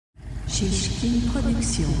Shishkin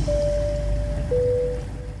Production.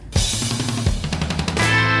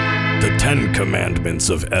 The 10 Commandments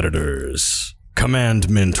of Editors.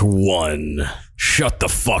 Commandment 1. Shut the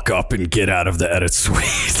fuck up and get out of the edit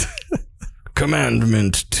suite.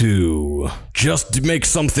 Commandment 2. Just make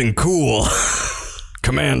something cool.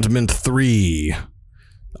 Commandment 3.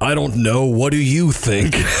 I don't know, what do you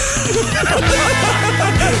think?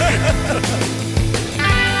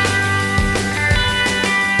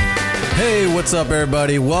 Hey, what's up,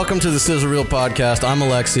 everybody? Welcome to the Sizzle Reel Podcast. I'm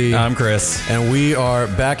Alexei. I'm Chris. And we are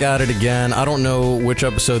back at it again. I don't know which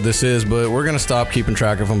episode this is, but we're going to stop keeping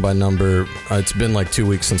track of them by number. It's been like 2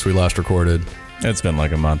 weeks since we last recorded. It's been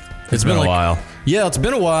like a month. It's been a while. Yeah, it's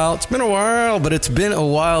been a while. It's been a while, but it's been a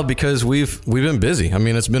while because we've been busy. I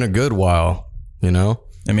mean, it's been a good while, you know?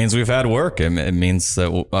 It means we've had work. It means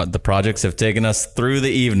that the projects have taken us through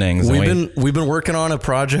the evenings. We've been working on a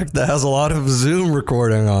project that has a lot of Zoom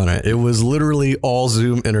recording on it. It was literally all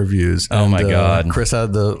Zoom interviews. Oh my God. Chris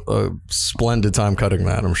had the splendid time cutting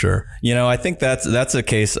that, I'm sure. You know, I think that's a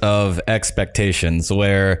case of expectations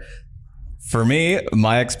where, for me,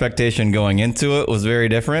 my expectation going into it was very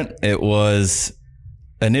different. It was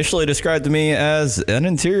initially described to me as an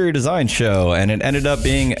interior design show, and it ended up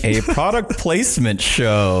being a product placement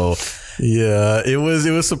show. Yeah, it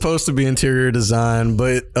was supposed to be interior design,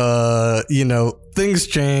 but you know, things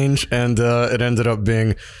change, and it ended up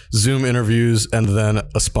being Zoom interviews and then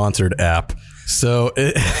a sponsored app. So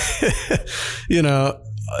it, you know,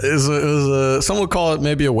 it was some would call it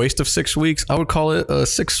maybe a waste of 6 weeks. I would call it a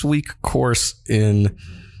 6-week course in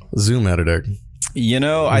Zoom editing. You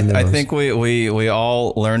know, I think we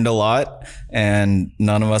all learned a lot, and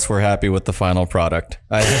none of us were happy with the final product.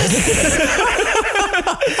 I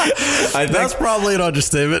think that's probably an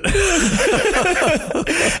understatement. I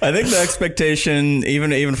think the expectation,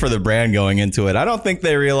 even for the brand going into it, I don't think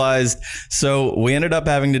they realized. So we ended up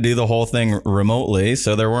having to do the whole thing remotely.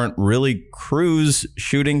 So there weren't really crews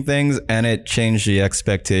shooting things, and it changed the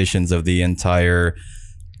expectations of the entire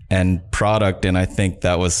end product. And I think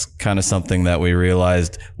that was kind of something that we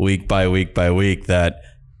realized week by week by week, that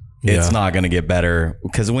it's not going to get better,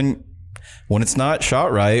 because when it's not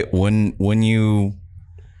shot right, when you're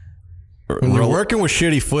working with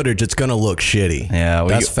shitty footage, it's going to look shitty. Yeah,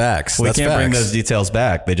 that's facts. We can't bring those details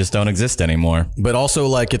back. They just don't exist anymore. But also,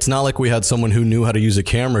 like, it's not like we had someone who knew how to use a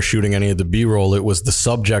camera shooting any of the B-roll. It was the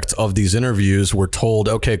subject of these interviews were told,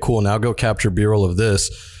 okay, cool, now go capture B-roll of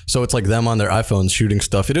this. So it's like them on their iPhones shooting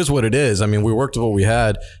stuff. It is what it is. I mean, we worked with what we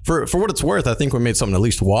had. For what it's worth, I think we made something at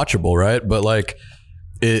least watchable, right? But like,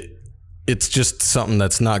 it's just something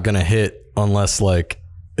that's not going to hit unless, like,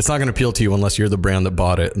 it's not going to appeal to you unless you're the brand that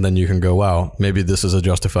bought it, and then you can go, wow, maybe this is a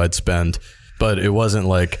justified spend. But it wasn't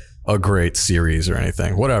like a great series or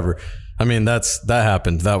anything. Whatever. I mean, that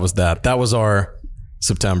happened. That was that. That was our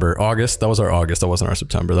September. August? That was our August. That wasn't our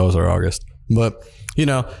September. That was our August. But, you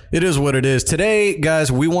know, it is what it is. Today,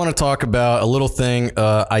 guys, we want to talk about a little thing.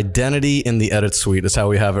 Identity in the edit suite is how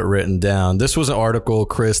we have it written down. This was an article,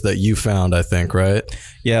 Chris, that you found, I think, right?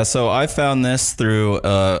 Yeah, so I found this through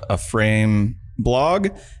a Frame blog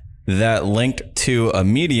that linked to a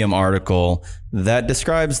Medium article that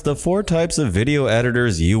describes the 4 types of video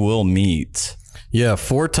editors you will meet. Yeah,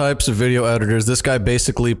 4 types of video editors. This guy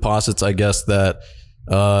basically posits, I guess, that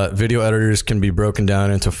video editors can be broken down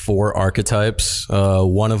into 4 archetypes.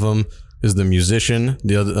 One of them is the musician.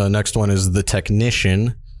 The other, next one is the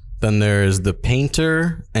technician. Then there's the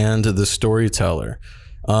painter and the storyteller.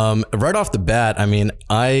 Right off the bat, I mean,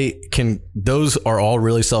 those are all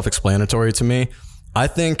really self-explanatory to me. I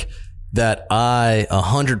think that I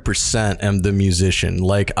 100% am the musician.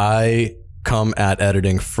 Like, I come at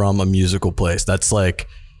editing from a musical place. That's like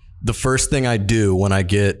the first thing I do when I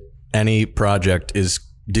get any project is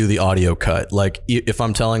do the audio cut. Like, if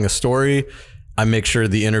I'm telling a story, I make sure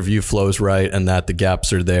the interview flows right and that the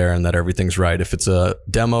gaps are there and that everything's right. If it's a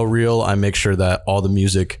demo reel, I make sure that all the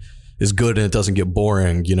music is good and it doesn't get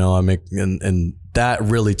boring. You know, and that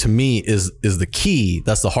really, to me, is the key.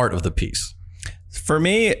 That's the heart of the piece. For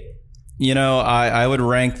me, you know, I would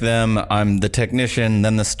rank them. I'm the technician,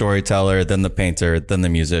 then the storyteller, then the painter, then the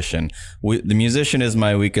musician. The musician is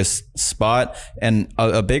my weakest spot. And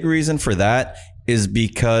a big reason for that is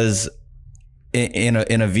because in a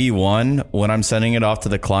V1, when I'm sending it off to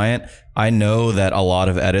the client, I know that a lot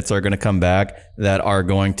of edits are going to come back that are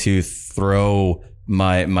going to throw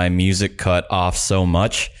my music cut off so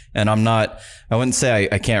much. And I wouldn't say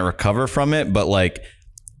I can't recover from it, but like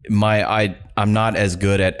I'm not as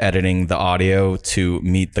good at editing the audio to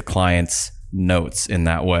meet the client's notes in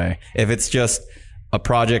that way. If it's just a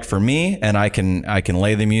project for me and I can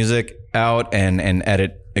lay the music out and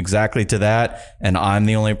edit exactly to that, and I'm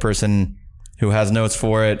the only person who has notes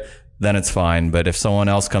for it, then it's fine. But if someone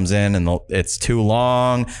else comes in and it's too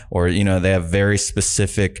long, or, you know, they have very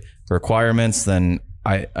specific requirements, then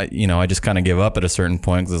I just kind of give up at a certain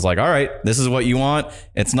point, because it's like, all right, this is what you want.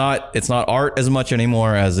 It's not art as much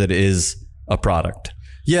anymore as it is a product.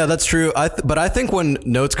 Yeah, that's true. But I think when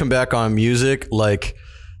notes come back on music, like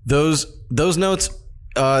those notes,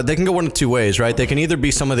 they can go one of two ways, right? They can either be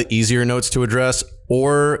some of the easier notes to address,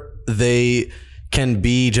 or they can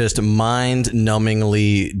be just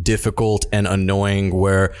mind-numbingly difficult and annoying,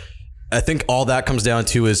 where I think all that comes down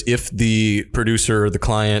to is if the producer or the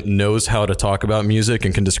client knows how to talk about music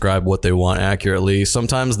and can describe what they want accurately.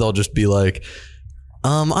 Sometimes they'll just be like,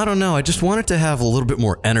 I don't know, I just want it to have a little bit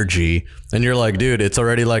more energy. And you're like, dude, it's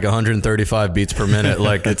already like 135 beats per minute.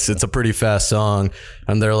 Like it's a pretty fast song.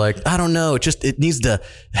 And they're like, I don't know, it needs to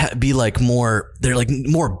be like more, they're like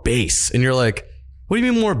more bass. And you're like, what do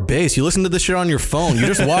you mean more bass? You listen to this shit on your phone. You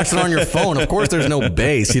just watch it on your phone. Of course there's no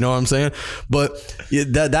bass, you know what I'm saying? But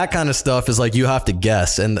that kind of stuff is like, you have to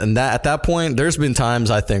guess. And that at that point, there's been times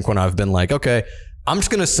I think when I've been like, okay, I'm just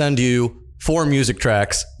going to send you 4 music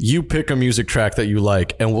tracks. You pick a music track that you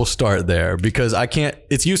like and we'll start there, because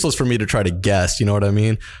it's useless for me to try to guess, you know what I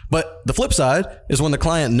mean? But the flip side is when the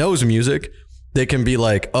client knows music, they can be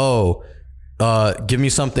like, give me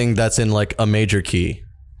something that's in like a major key.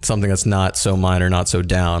 Something that's not so minor, not so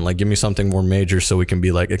down. Like, give me something more major so we can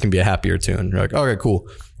be like, it can be a happier tune. You're like, okay, cool.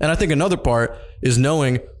 And I think another part is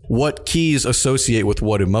knowing what keys associate with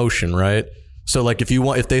what emotion, right? So like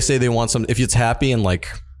if they say they want if it's happy and like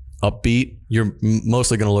upbeat, you're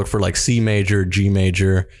mostly going to look for like C major, G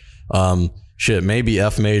major, maybe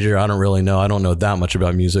F major. I don't really know. I don't know that much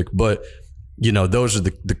about music, but you know, those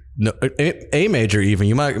are A major even.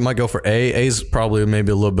 You might go for A. A's probably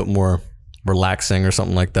maybe a little bit more relaxing or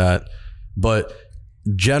something like that. But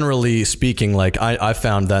generally speaking, like I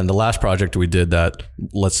found that in the last project we did, that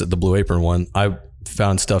the Blue Apron one, I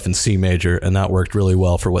found stuff in C major, and that worked really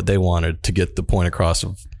well for what they wanted to get the point across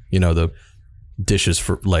of, you know, the dishes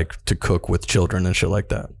for like to cook with children and shit like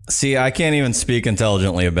that. See, I can't even speak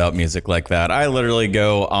intelligently about music like that. I literally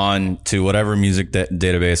go on to whatever music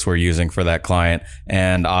database we're using for that client,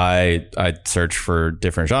 and I search for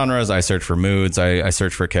different genres. I search for moods. I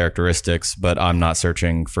search for characteristics, but I'm not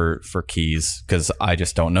searching for keys, because I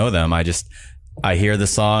just don't know them. I hear the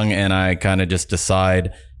song and I kind of just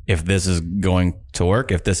decide if this is going to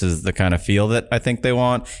work, if this is the kind of feel that I think they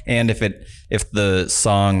want, and if the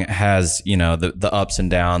song has, you know, the ups and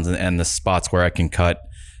downs and the spots where I can cut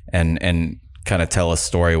and kind of tell a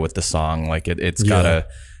story with the song. Like it's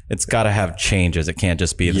gotta have changes. It can't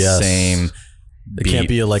just be the same. It can't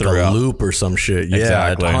be like a loop or some shit. Yeah,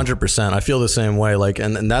 exactly. 100%. I feel the same way. Like,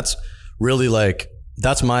 and that's really like,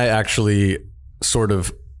 that's my actually sort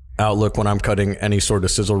of outlook when I'm cutting any sort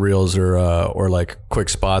of sizzle reels or like quick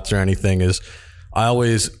spots or anything, is I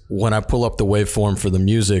always, when I pull up the waveform for the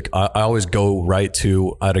music, I always go right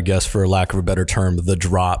to, I'd guess for lack of a better term, the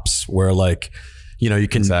drops, where like, you know, you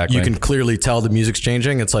can clearly tell the music's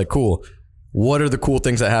changing. It's like, cool. What are the cool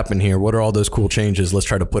things that happen here? What are all those cool changes? Let's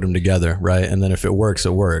try to put them together. Right. And then if it works,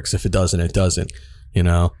 it works. If it doesn't, it doesn't, you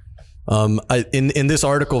know? In this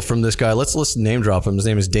article from this guy, let's name drop him. His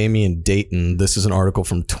name is Damian Dayton. This is an article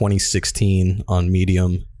from 2016 on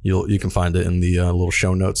Medium. You can find it in the little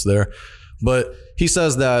show notes there. But he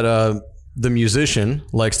says that the musician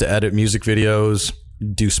likes to edit music videos,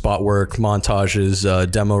 do spot work,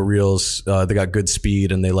 montages, demo reels. They got good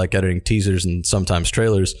speed, and they like editing teasers and sometimes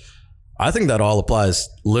trailers. I think that all applies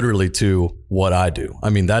literally to what I do.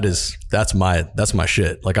 I mean, that's my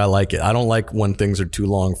shit. Like, I like it. I don't like when things are too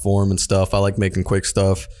long form and stuff. I like making quick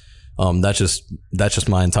stuff. That's just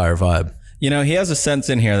my entire vibe. You know, he has a sentence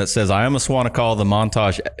in here that says, I almost want to call the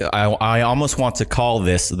montage. I almost want to call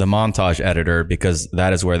this the montage editor, because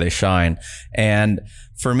that is where they shine. And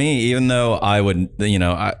for me, even though I would, you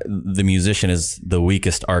know, the musician is the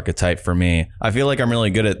weakest archetype for me, I feel like I'm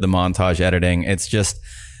really good at the montage editing.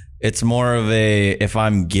 It's more of if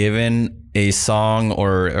I'm given a song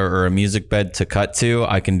or a music bed to cut to,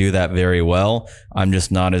 I can do that very well. I'm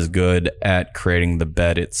just not as good at creating the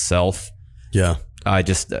bed itself. Yeah. I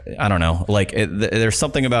don't know. Like there's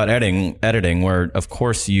something about editing where, of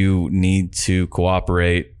course, you need to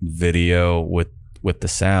cooperate video with the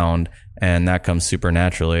sound, and that comes super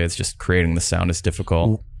naturally. It's just creating the sound is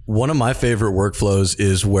difficult. One of my favorite workflows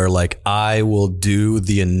is where like I will do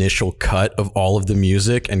the initial cut of all of the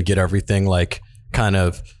music and get everything like kind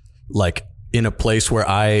of like in a place where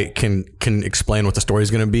I can explain what the story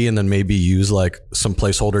is going to be, and then maybe use like some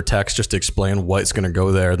placeholder text just to explain what's going to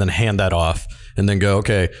go there, then hand that off and then go,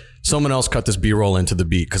 okay, someone else cut this B-roll into the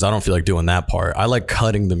beat, because I don't feel like doing that part. I like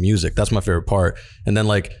cutting the music. That's my favorite part. And then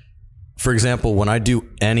like, for example, when I do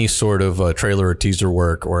any sort of trailer or teaser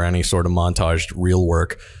work or any sort of montaged reel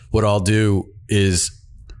work, what I'll do is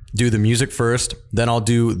do the music first, then I'll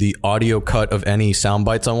do the audio cut of any sound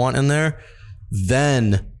bites I want in there.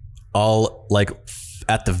 Then I'll like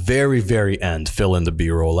at the very, very end, fill in the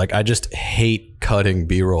B-roll. Like I just hate cutting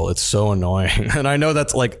B-roll. It's so annoying. And I know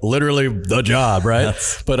that's like literally the job, right?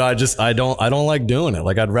 But I don't like doing it.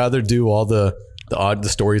 Like I'd rather do all the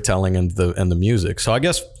storytelling and the music. So I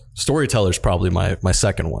guess storyteller's probably my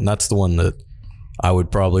second one. That's the one that I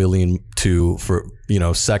would probably lean to for,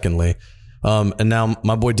 secondly. And now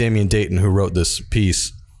my boy Damian Dayton, who wrote this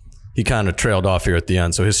piece, he kind of trailed off here at the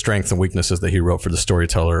end. So his strengths and weaknesses that he wrote for the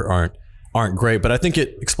storyteller aren't great, but I think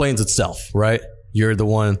it explains itself, right? You're the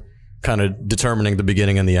one kind of determining the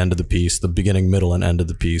beginning and the end of the piece, the beginning, middle, and end of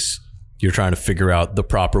the piece. You're trying to figure out the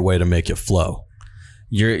proper way to make it flow.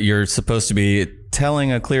 You're supposed to be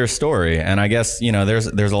telling a clear story. And I guess,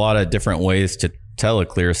 there's a lot of different ways to tell a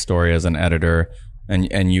clear story as an editor,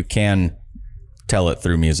 and you can tell it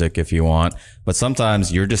through music if you want, but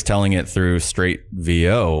sometimes you're just telling it through straight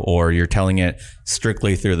VO, or you're telling it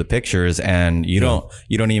strictly through the pictures, and you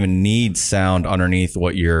don't even need sound underneath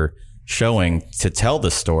what you're showing to tell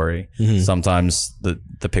the story. Mm-hmm. Sometimes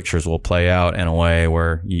the pictures will play out in a way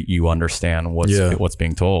where you understand what's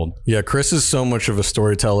being told. Yeah, Chris is so much of a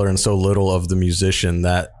storyteller and so little of the musician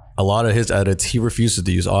that a lot of his edits, he refuses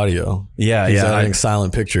to use audio. He's adding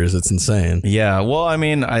silent pictures. It's insane. Yeah. Well, I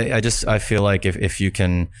mean, I feel like if you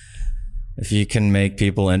can make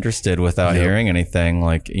people interested without hearing anything,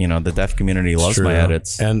 like, the deaf community loves my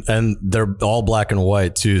edits, and they're all black and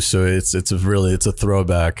white too. So it's a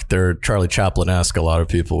throwback. They're Charlie Chaplin-esque. A lot of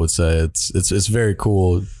people would say it's very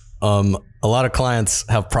cool. A lot of clients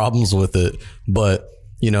have problems with it, but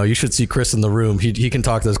you should see Chris in the room. He can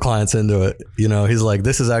talk those clients into it. He's like,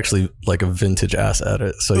 this is actually like a vintage ass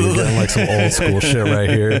edit. So you're getting like some old school shit right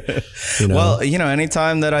here. Well,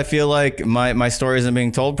 anytime that I feel like my story isn't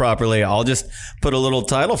being told properly, I'll just put a little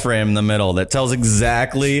title frame in the middle that tells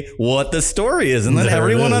exactly what the story is, and then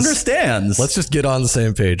everyone understands. Let's just get on the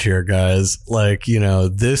same page here, guys. Like,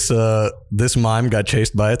 this mime got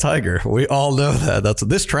chased by a tiger. We all know that.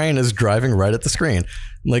 This train is driving right at the screen.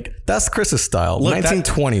 Like, that's Chris's style. Look,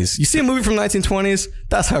 1920s. You see a movie from 1920s?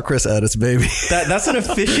 That's how Chris edits, baby. That's an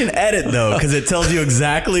efficient edit, though, because it tells you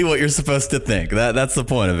exactly what you're supposed to think. That's the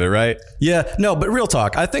point of it, right? Yeah. No, but real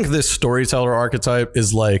talk. I think this storyteller archetype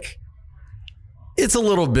is like, it's a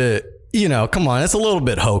little bit, come on, it's a little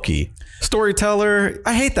bit hokey. Storyteller,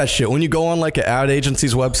 I hate that shit. When you go on like an ad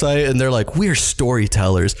agency's website and they're like, we're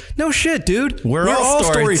storytellers. No shit, dude. We're all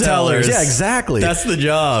storytellers. Yeah, exactly. That's the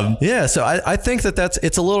job. Yeah. So I think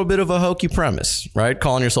it's a little bit of a hokey premise, right?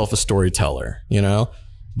 Calling yourself a storyteller,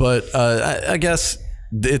 but I guess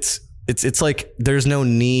it's like there's no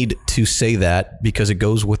need to say that because it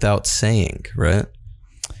goes without saying, right?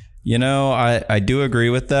 I do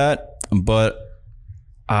agree with that, but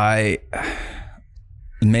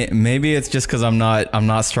maybe it's just because I'm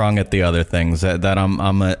not strong at the other things that I'm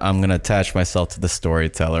gonna attach myself to the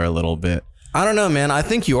storyteller a little bit. I don't know, man. I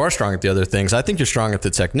think you are strong at the other things. I think you're strong at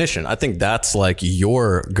the technician. I think that's like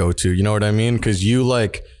your go-to. You know what I mean? Because you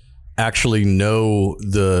like actually know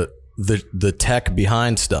the tech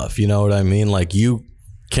behind stuff. You know what I mean? Like you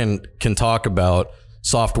can talk about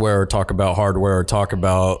software or talk about hardware or talk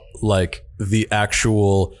about like the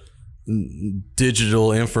actual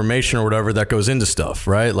digital information or whatever that goes into stuff,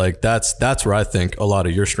 right? Like that's where I think a lot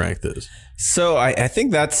of your strength is. So I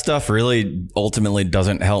think that stuff really ultimately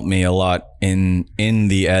doesn't help me a lot in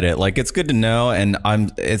the edit. Like it's good to know, and I'm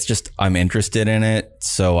interested in it,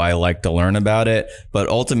 so I like to learn about it. But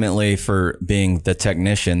ultimately, for being the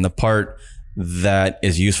technician, the part that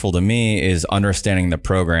is useful to me is understanding the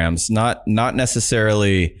programs, not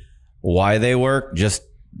necessarily why they work, just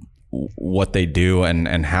what they do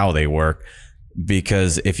and how they work.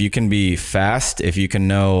 Because if you can be fast, if you can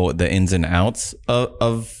know the ins and outs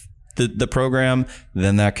of the program,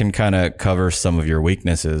 then that can kind of cover some of your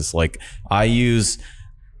weaknesses. Like I use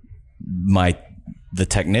the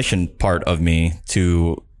technician part of me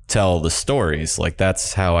to tell the stories. Like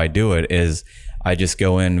that's how I do it, is I just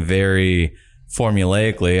go in very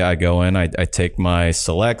formulaically. I go in, I take my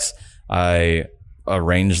selects, I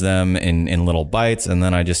arrange them in little bites, and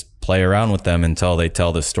then I just play around with them until they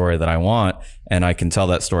tell the story that I want. And I can tell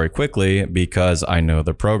that story quickly because I know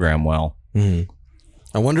the program well. Mm-hmm.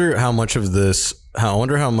 I wonder how much of this I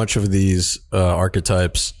wonder how much of these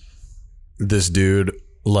archetypes this dude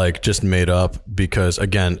like just made up, because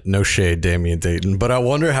again, no shade, Damian Dayton, but I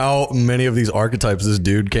wonder how many of these archetypes this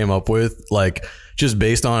dude came up with, like just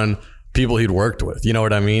based on people he'd worked with. You know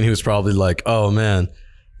what I mean? He was probably like, oh man,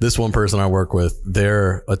 this one person I work with,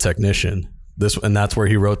 they're a technician. And that's where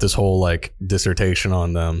he wrote this whole like dissertation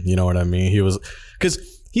on them. You know what I mean? He was, because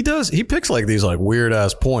he picks like these like weird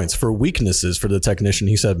ass points for weaknesses for the technician.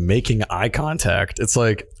 He said making eye contact. It's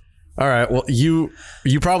like, all right, well, you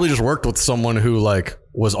probably just worked with someone who like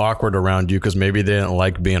was awkward around you because maybe they didn't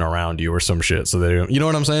like being around you or some shit. So they, you know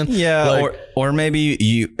what I'm saying? Yeah. Like, or maybe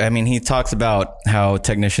he talks about how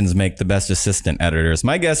technicians make the best assistant editors.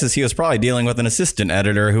 My guess is he was probably dealing with an assistant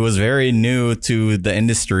editor who was very new to the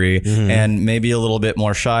industry and maybe a little bit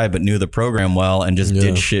more shy, but knew the program well and just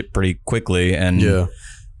did shit pretty quickly. And,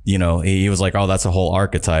 you know, he was like, oh, that's a whole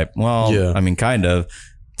archetype. Well, I mean, kind of.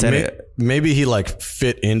 Maybe he like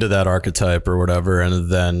fit into that archetype or whatever,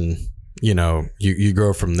 and then, you know, you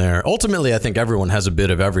grow from there. Ultimately, I think everyone has a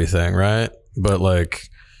bit of everything, right? But like,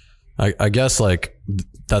 I guess like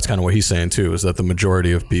that's kind of what he's saying too, is that the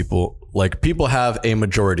majority of people have a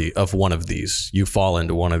majority of one of these. You fall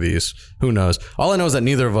into one of these. Who knows? All I know is that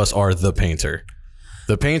neither of us are the painter.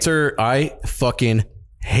 The painter, I fucking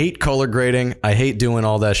hate color grading. I hate doing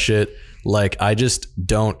all that shit. Like, I just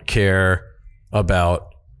don't care about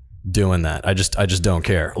doing that. I just don't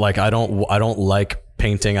care. Like, I don't like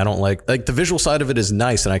painting. I don't like the visual side of it is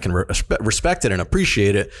nice and I can respect it and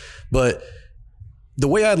appreciate it. But the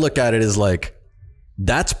way I look at it is like,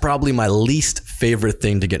 that's probably my least favorite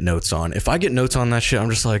thing to get notes on. If I get notes on that shit,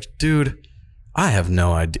 I'm just like, dude, I have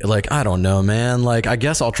no idea. Like, I don't know, man. Like, I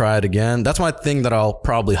guess I'll try it again. That's my thing that I'll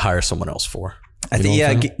probably hire someone else for. I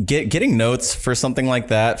think, getting notes for something like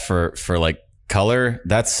that for like color,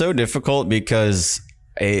 that's so difficult because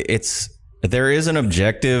there is an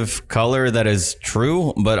objective color that is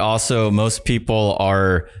true, but also most people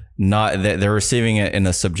are not, they're receiving it in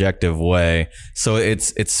a subjective way. So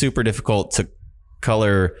it's super difficult to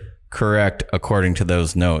color correct according to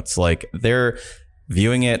those notes. Like, they're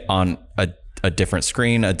viewing it on a different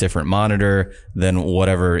screen, a different monitor than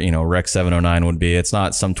whatever, you know, Rec 709 would be. It's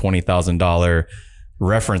not some $20,000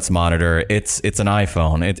 reference monitor. It's an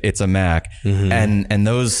iPhone. It's a Mac. And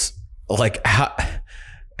those, like,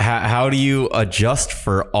 how do you adjust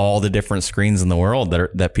for all the different screens in the world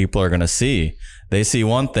that people are going to see? They see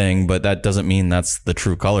one thing, but that doesn't mean that's the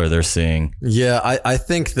true color they're seeing. Yeah, I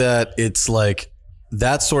think that it's like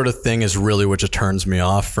that sort of thing is really what just turns me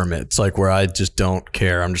off from it. It's like where I just don't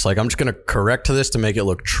care. I'm just like, I'm just going to correct this to make it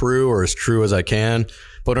look true or as true as I can.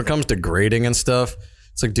 But when it comes to grading and stuff,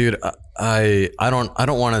 it's like, dude, I don't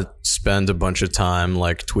want to spend a bunch of time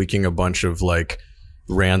like tweaking a bunch of like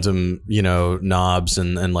random, you know, knobs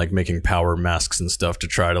and like making power masks and stuff to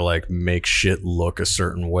try to like make shit look a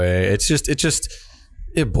certain way.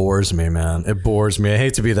 It bores me, man. It bores me. I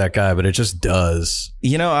hate to be that guy, but it just does.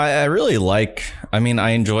 You know, I really I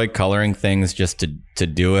enjoy coloring things just to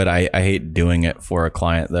do it. I hate doing it for a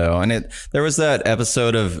client though. And there was that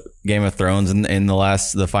episode of Game of Thrones in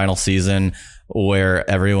the final season where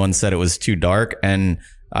everyone said it was too dark, and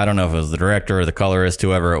I don't know if it was the director or the colorist,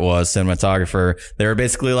 whoever it was, cinematographer. They were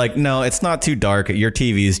basically like, no, it's not too dark. Your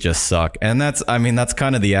TVs just suck. And that's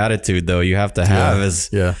kind of the attitude though you have to have as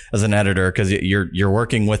an editor, because you're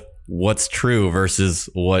working with what's true versus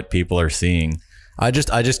what people are seeing. I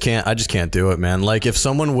just can't do it, man. Like, if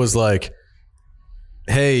someone was like,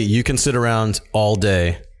 hey, you can sit around all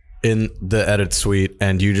day in the edit suite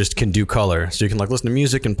and you just can do color, so you can like listen to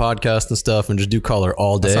music and podcasts and stuff and just do color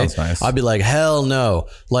all day. That sounds nice. I'd be like, hell no.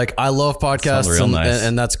 Like, I love podcasts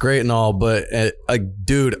and that's great and all, but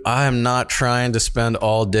dude, I am not trying to spend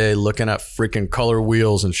all day looking at freaking color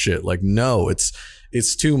wheels and shit. Like, no,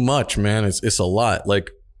 it's too much, man. It's a lot.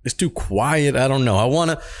 Like, it's too quiet. I don't know. I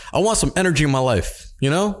want some energy in my life,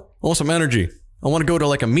 you know? I want some energy. I want to go to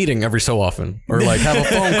like a meeting every so often, or like have a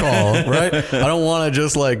phone call, right? I don't want to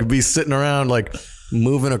just like be sitting around like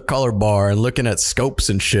moving a color bar and looking at scopes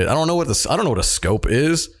and shit. I don't know what a scope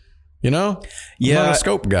is, you know? I'm not a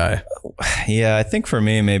scope guy. Yeah, I think for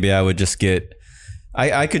me, maybe I would just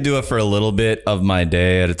I could do it for a little bit of my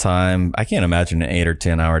day at a time. I can't imagine an 8 or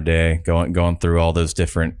 10 hour day going through all those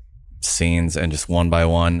different scenes and just one by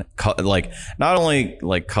one, like not only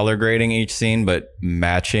like color grading each scene, but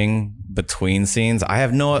matching between scenes. I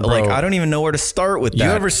have I don't even know where to start with that.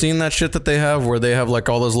 You ever seen that shit that they have where they have like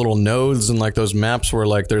all those little nodes and like those maps where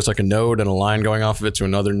like there's like a node and a line going off of it to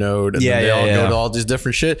another node, and then they all go to all these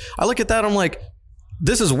different shit? I look at that, I'm like,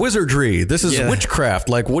 this is wizardry. This is witchcraft.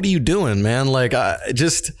 Like, what are you doing, man? Like,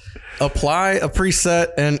 just apply a preset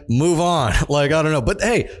and move on. Like, I don't know. But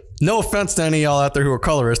hey, no offense to any of y'all out there who are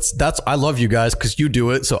colorists. I love you guys because you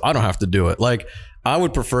do it, so I don't have to do it. Like, I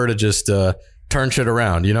would prefer to just turn shit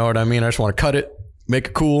around. You know what I mean? I just want to cut it, make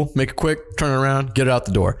it cool, make it quick, turn it around, get it out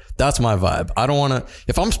the door. That's my vibe. I don't want to,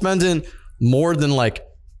 if I'm spending more than like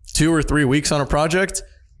 2 or 3 weeks on a project,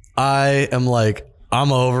 I am like,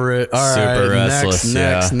 I'm over it. All Super right,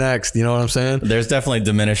 restless, next. You know what I'm saying? There's definitely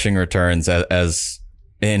diminishing returns as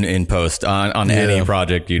in post on any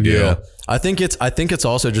project you do. Yeah. I think it's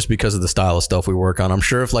also just because of the style of stuff we work on. I'm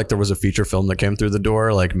sure if like there was a feature film that came through the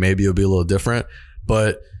door, like maybe it would be a little different.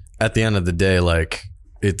 But at the end of the day, like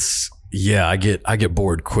I get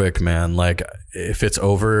bored quick, man. Like if it's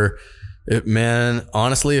over,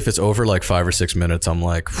 honestly, if it's over like 5 or 6 minutes, I'm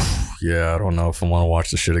like, yeah, I don't know if I want to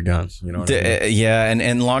watch this shit again. You know what I mean? Yeah,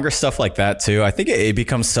 and longer stuff like that too. I think it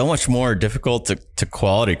becomes so much more difficult to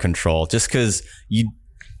quality control just because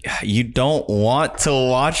you don't want to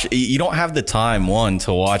watch. You don't have the time, one,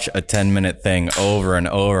 to watch a 10-minute thing over and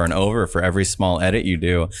over and over for every small edit you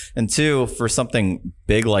do, and two, for something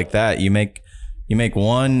big like that, you make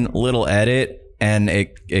one little edit and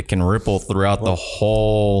it can ripple throughout the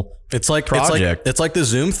whole. It's like project. It's like the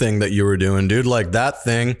Zoom thing that you were doing, dude. Like that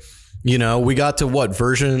thing, you know, we got to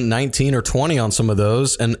version 19 or 20 on some of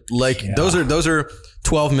those, and like those are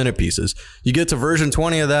 12-minute pieces. You get to version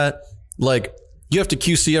 20 of that, like you have to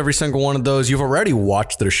QC every single one of those. You've already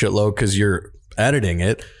watched it a shitload because you're editing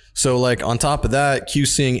it. So like on top of that,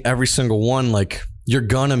 QCing every single one, like you're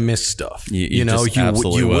gonna miss stuff. You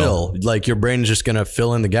will. Like your brain is just gonna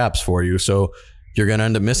fill in the gaps for you. So you're gonna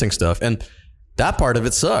end up missing stuff. And that part of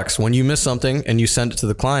it sucks when you miss something and you send it to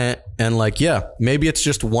the client and like, yeah, maybe it's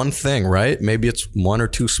just one thing, right? Maybe it's 1 or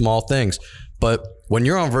 2 small things. But when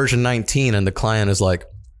you're on version 19 and the client is like,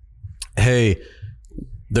 hey,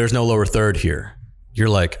 there's no lower third here. You're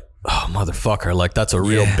like, oh, motherfucker, like that's a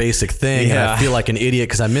real basic thing. Yeah. And I feel like an idiot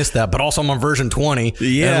because I missed that, but also I'm on version 20.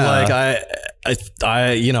 Yeah. And like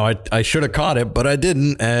I should have caught it, but I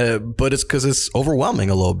didn't. But it's because it's overwhelming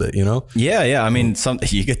a little bit, you know? Yeah. I mean,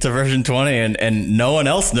 you get to version 20 and no one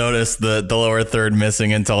else noticed the lower third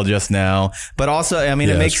missing until just now. But also, I mean,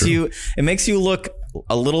 it makes you look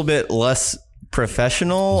a little bit less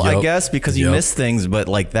professional, I guess, because you miss things. But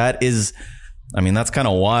like that's kind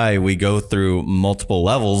of why we go through multiple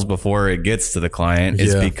levels before it gets to the client,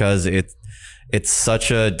 is because it's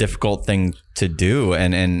such a difficult thing to do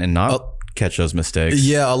and not catch those mistakes.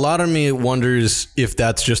 Yeah, a lot of me wonders if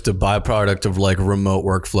that's just a byproduct of like remote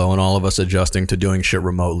workflow and all of us adjusting to doing shit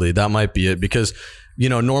remotely. That might be it, because, you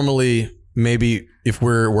know, normally maybe if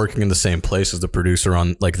we're working in the same place as the producer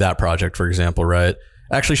on like that project, for example, right?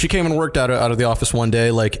 Actually, she came and worked out of the office one day.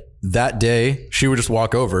 Like that day, she would just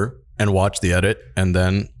walk over and watch the edit, and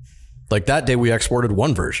then like that day we exported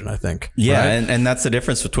one version, I think. Yeah, right? and that's the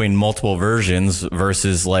difference between multiple versions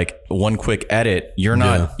versus like one quick edit. You're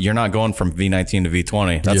not going from V19 to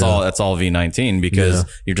V20. That's all V19, because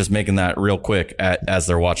you're just making that real quick as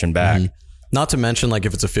they're watching back. Mm-hmm. Not to mention like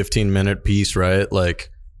if it's a 15-minute piece, right? Like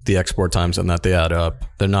the export times on that, they add up.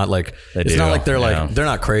 They're not like not like they're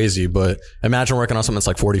not crazy, but imagine working on something that's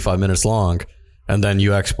like 45 minutes long, and then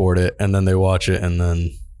you export it, and then they watch it, and then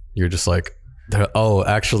you're just like, oh,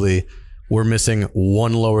 actually, we're missing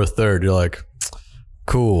one lower third. You're like,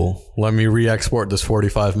 cool, let me re-export this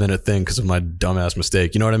 45-minute thing because of my dumbass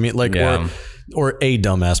mistake. You know what I mean? Like, or a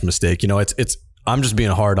dumbass mistake. You know, it's. I'm just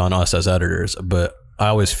being hard on us as editors, but I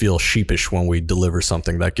always feel sheepish when we deliver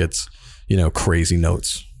something that gets, you know, crazy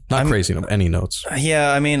notes. Not crazy, any notes.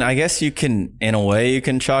 Yeah, I mean, I guess you can, in a way, you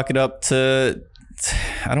can chalk it up to,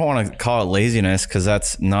 I don't want to call it laziness, because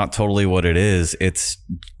that's not totally what it is. It's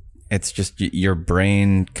just your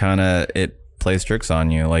brain kind of, it plays tricks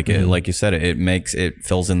on you. Like like you said, it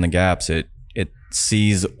fills in the gaps. It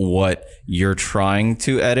sees what you're trying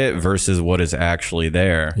to edit versus what is actually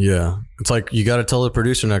there. Yeah. It's like, you got to tell the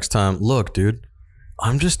producer next time, look, dude,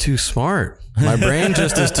 I'm just too smart. My brain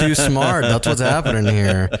just is too smart. That's what's happening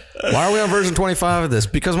here. Why are we on version 25 of this?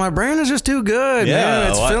 Because my brain is just too good, man.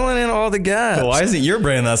 It's filling in all the gaps. Why isn't your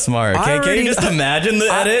brain that smart? Can't you just imagine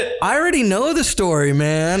the edit? I already know the story,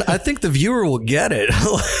 man. I think the viewer will get it.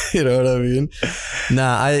 You know what I mean?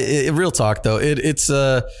 Nah, real talk though. It's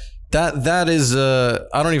that is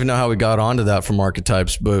I don't even know how we got onto that from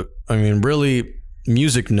Archetypes, but I mean, really,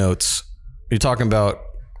 music notes. You're talking about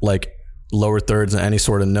like lower thirds and any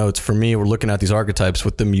sort of notes. For me, we're looking at these archetypes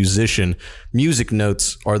with the musician. Music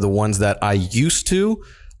notes are the ones that I used to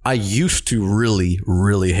really,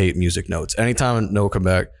 really hate music notes. Anytime a note come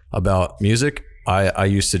back about music, I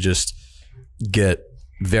used to just get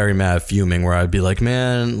very mad, fuming, where I'd be like,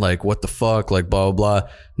 man, like, what the fuck, like, blah, blah, blah.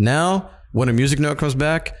 Now, when a music note comes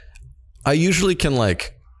back, I usually can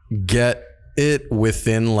like get it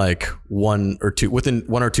within one or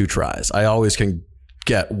two tries. I always can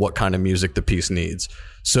get what kind of music the piece needs.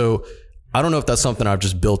 So I don't know if that's something I've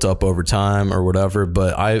just built up over time or whatever,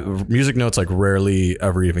 but music notes like rarely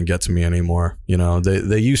ever even get to me anymore. You know,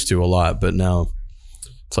 they used to a lot, but now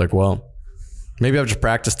it's like, well, maybe I've just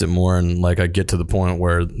practiced it more, and like I get to the point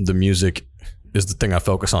where the music is the thing I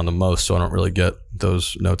focus on the most, so I don't really get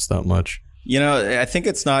those notes that much. You know, I think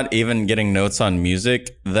it's not even getting notes on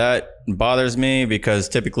music that bothers me, because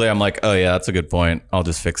typically I'm like, oh yeah, that's a good point, I'll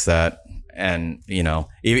just fix that. And, you know,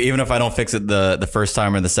 even if I don't fix it the first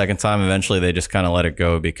time or the second time, eventually they just kind of let it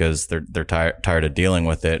go because they're tired of dealing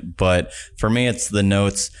with it. But for me, it's the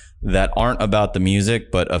notes that aren't about the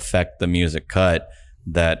music but affect the music cut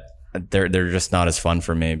that they're just not as fun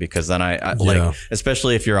for me, because then I like,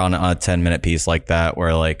 especially if you're on a 10-minute piece like that,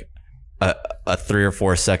 where like a 3 or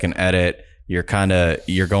 4 second edit, you're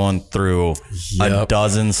going through a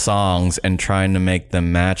dozen songs and trying to make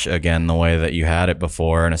them match again the way that you had it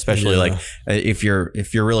before. And especially like if you're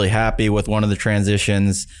really happy with one of the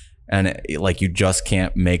transitions and like you just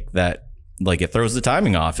can't make that, like it throws the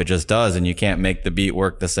timing off. It just does. And you can't make the beat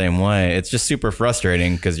work the same way. It's just super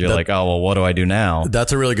frustrating, because you're like, oh, well, what do I do now?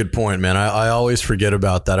 That's a really good point, man. I always forget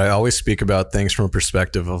about that. I always speak about things from a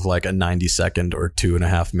perspective of like a 90-second or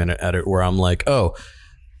 2.5 minute edit, where I'm like, oh,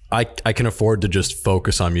 I can afford to just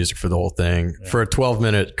focus on music for the whole thing. Yeah. For a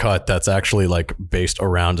 12-minute cut that's actually like based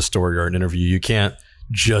around a story or an interview, you can't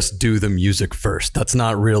just do the music first. That's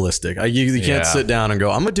not realistic. You can't sit down and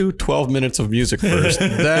go, I'm gonna do 12 minutes of music first,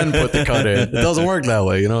 then put the cut in. It doesn't work that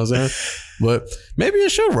way, you know what I'm saying? But maybe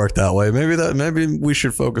it should work that way. Maybe we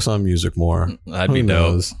should focus on music more. That'd be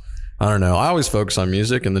dope. I don't know. I always focus on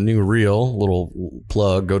music. In the new reel, little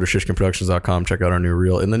plug, go to shishkinproductions.com, check out our new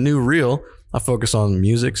reel. In the new reel, I focus on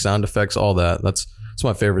music, sound effects, all that. That's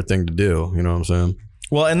my favorite thing to do. You know what I'm saying?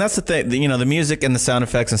 Well, and that's the thing, you know, the music and the sound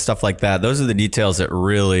effects and stuff like that, those are the details that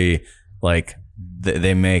really, like,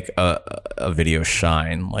 they make a video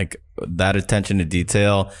shine. Like, that attention to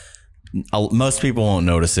detail, most people won't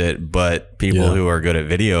notice it, but people who are good at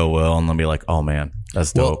video will, and they'll be like, oh man,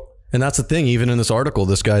 that's dope. Well, and that's the thing, even in this article,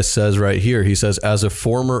 this guy says right here, he says, as a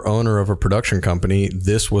former owner of a production company,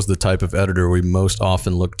 this was the type of editor we most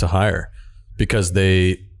often look to hire, because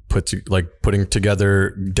they putting together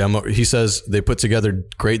demo. He says they put together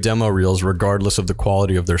great demo reels regardless of the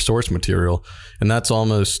quality of their source material, and that's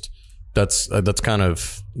kind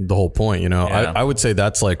of the whole point, you know. I would say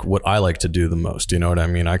that's like what I like to do the most. You know what I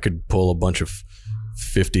mean? I could pull a bunch of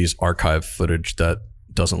 50s archive footage that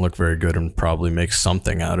doesn't look very good and probably make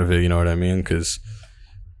something out of it. You know what I mean?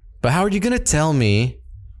 But how are you gonna tell me,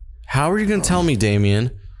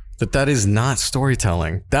 Damien, that is not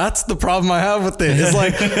storytelling? That's the problem I have with it. It's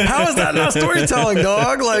like, how is that not storytelling,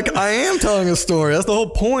 dog? Like, I am telling a story. That's the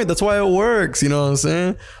whole point. That's why it works. You know what I'm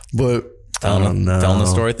saying? But I don't know. Telling the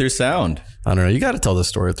story through sound. I don't know. You got to tell the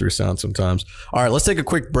story through sound sometimes. All right, let's take a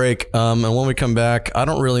quick break. And when we come back, I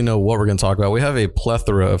don't really know what we're going to talk about. We have a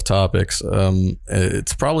plethora of topics.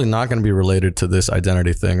 It's probably not going to be related to this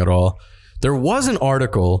identity thing at all. There was an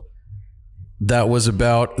article that was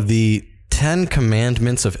about the 10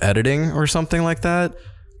 commandments of editing or something like that,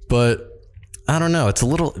 but I don't know.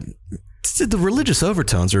 The religious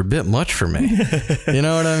overtones are a bit much for me. You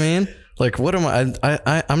know what I mean? Like, what am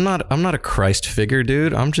I'm not a Christ figure,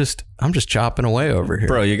 dude. I'm just chopping away over here.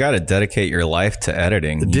 Bro, you got to dedicate your life to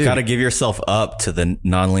editing. Dude, you got to give yourself up to the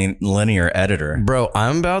non-linear editor. Bro,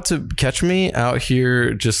 I'm about to catch me out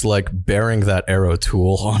here just like bearing that arrow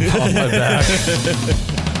tool on my back.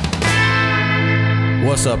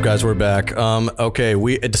 What's up, guys? We're back. Okay,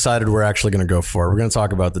 we decided we're actually going to go for it. We're going to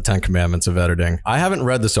talk about the 10 commandments of editing. I haven't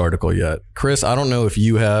read this article yet. Chris, I don't know if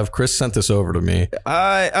you have. Chris sent this over to me.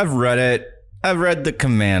 I've read it. I've read the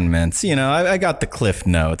commandments. You know, I got the Cliff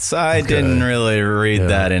Notes. I didn't really read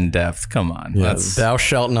that in depth. Come on. Yeah. Thou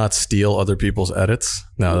shalt not steal other people's edits.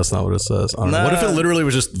 No, that's not what it says. I don't know. What if it literally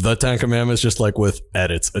was just the 10 commandments, just like with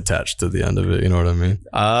edits attached to the end of it? You know what I mean?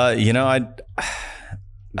 You know,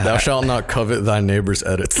 Thou shalt not covet thy neighbor's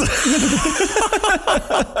edits.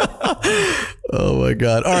 Oh my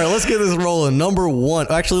God. All right, let's get this rolling. Number one.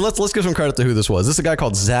 Actually, let's give some credit to who this was. This is a guy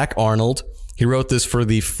called Zach Arnold. He wrote this for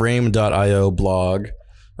the frame.io blog.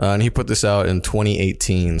 And he put this out in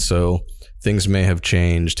 2018. So things may have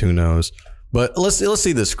changed. Who knows? But let's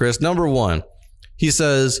see this, Chris. Number one, he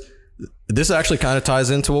says, this actually kind of ties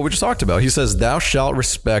into what we just talked about. He says, thou shalt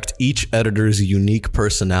respect each editor's unique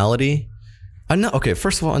personality. Okay,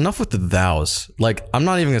 first of all, enough with the thous. Like, I'm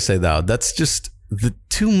not even going to say thou. That's just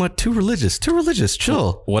too religious.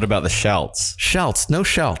 Chill. What about the shouts? Shouts. No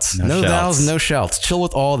shouts. No shouts. thous, no shouts. Chill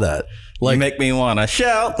with all that. Like, you make me want to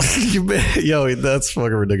shout. Yo, that's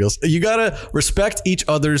fucking ridiculous. You gotta respect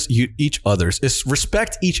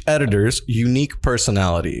respect each editor's unique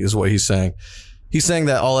personality is what he's saying. He's saying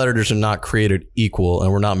that all editors are not created equal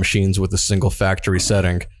and we're not machines with a single factory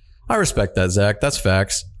setting. I respect that, Zach. That's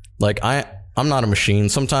facts. Like I'm not a machine.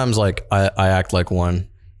 Sometimes like I act like one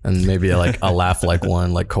and maybe I laugh like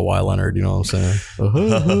one, like Kawhi Leonard, you know what I'm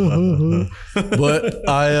saying?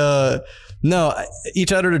 But no,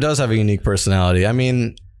 each editor does have a unique personality. I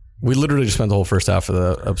mean, we literally just spent the whole first half of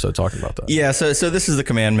the episode talking about that. Yeah, so this is the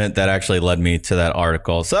commandment that actually led me to that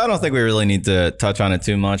article. So I don't think we really need to touch on it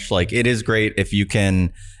too much. Like, it is great if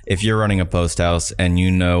you're running a post house and you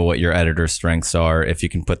know what your editor's strengths are, if you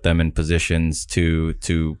can put them in positions to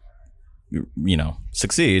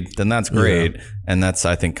succeed, then that's great. Yeah. And that's,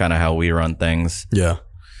 I think, kind of how we run things. Yeah.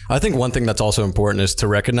 I think one thing that's also important is to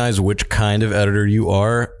recognize which kind of editor you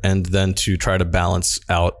are and then to try to balance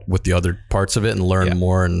out with the other parts of it and learn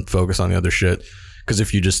more and focus on the other shit. Because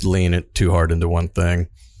if you just lean it too hard into one thing,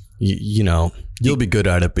 you'll be good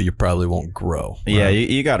at it, but you probably won't grow. Right? Yeah,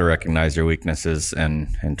 you got to recognize your weaknesses and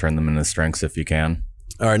turn them into strengths if you can.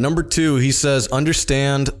 All right, number 2, he says,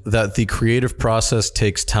 understand that the creative process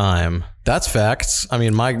takes time. That's facts. I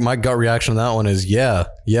mean, my gut reaction to that one is, yeah.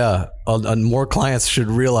 More clients should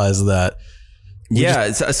realize that.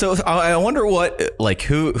 So I wonder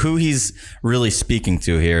who he's really speaking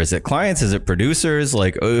to here. Is it clients? Is it producers?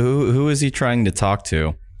 Like, who is he trying to talk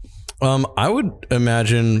to? I would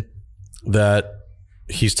imagine that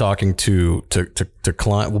he's talking to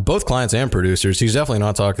client, well, both clients and producers. He's definitely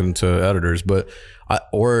not talking to editors, but I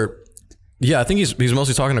think he's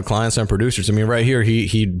mostly talking to clients and producers. I mean, right here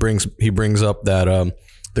he brings up that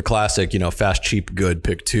the classic, fast, cheap, good,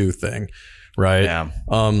 pick 2 thing, right? Yeah.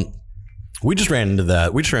 We just ran into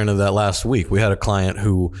that. Last week. We had a client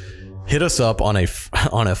who hit us up on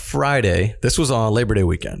a Friday. This was on Labor Day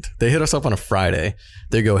weekend. They hit us up on a Friday.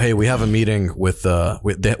 They go, "Hey, we have a meeting we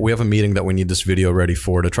have a meeting that we need this video ready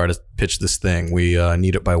for to try to pitch this thing. We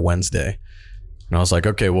need it by Wednesday." And I was like,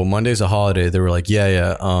 "Okay, well, Monday's a holiday." They were like,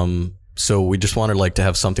 "Yeah. So we just wanted to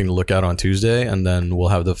have something to look at on Tuesday, and then we'll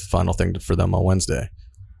have the final thing for them on Wednesday."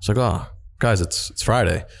 It's like, "Oh, guys, it's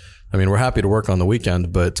Friday. I mean, we're happy to work on the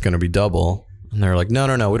weekend, but it's going to be double." And they're like, no,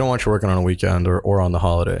 we don't want you working on a weekend or on the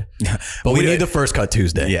holiday. But we need the first cut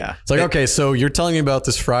Tuesday. Yeah. It's like, okay, so you're telling me about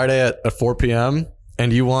this Friday at 4 p.m.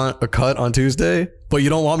 and you want a cut on Tuesday, but you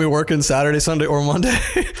don't want me working Saturday, Sunday, or Monday?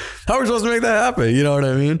 How are we supposed to make that happen? You know what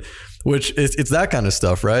I mean? Which it's that kind of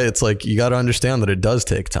stuff, right? It's like, you got to understand that it does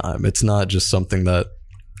take time. It's not just something that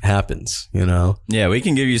happens, Yeah, we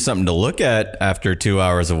can give you something to look at after 2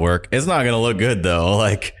 hours of work. It's not going to look good though.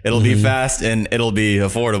 Like, it'll be fast and it'll be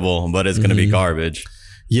affordable, but it's going to be garbage.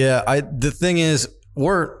 Yeah, the thing is,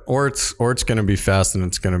 or it's going to be fast and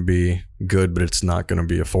it's going to be good, but it's not going to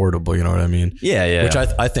be affordable. You know what I mean? Yeah. Which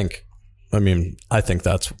I think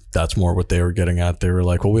that's more what they were getting at. They were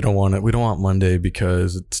like, well, we don't want Monday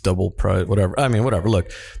because it's double price, whatever. I mean, whatever. Look,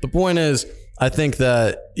 the point is, I think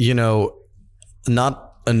that, not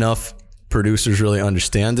enough producers really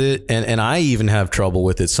understand it. And I even have trouble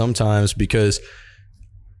with it sometimes because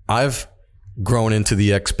I've grown into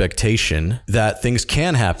the expectation that things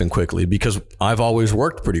can happen quickly because I've always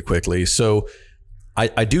worked pretty quickly. So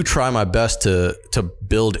I do try my best to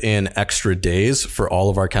build in extra days for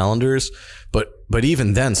all of our calendars. But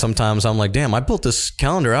even then, sometimes I'm like, damn, I built this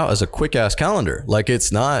calendar out as a quick ass calendar. Like,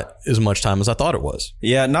 it's not as much time as I thought it was.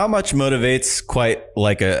 Yeah, not much motivates quite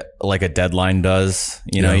like a deadline does.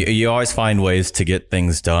 You always find ways to get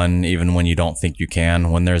things done, even when you don't think you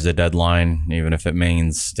can. When there's a deadline, even if it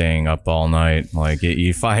means staying up all night, like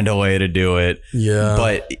you find a way to do it. Yeah.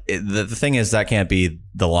 But the thing is, that can't be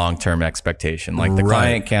the long-term expectation. Like, the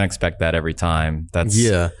client can't expect that every time.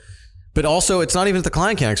 But also, it's not even that the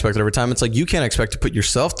client can't expect it every time. It's like, you can't expect to put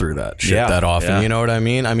yourself through that shit that often. Yeah. You know what I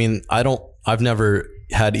mean? I mean, I've never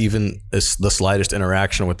had even the slightest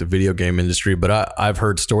interaction with the video game industry, but I've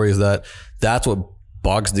heard stories that's what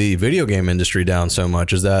bogs the video game industry down so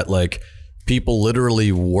much, is that like people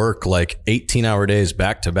literally work like 18-hour days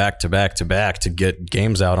back to back to back to back to get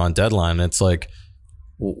games out on deadline. It's like,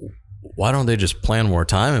 why don't they just plan more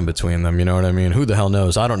time in between them? You know what I mean? Who the hell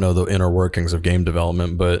knows? I don't know the inner workings of game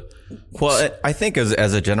development, but... Well, I think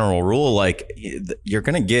as a general rule, like, you're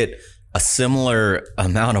going to get a similar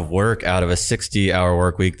amount of work out of a 60-hour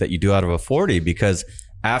work week that you do out of a 40, because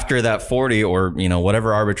after that 40 or,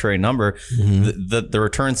 whatever arbitrary number, the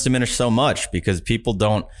returns diminish so much because people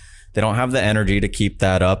don't have the energy to keep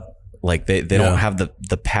that up Like they don't have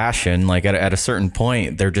the passion. Like at a certain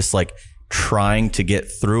point, they're just like trying to get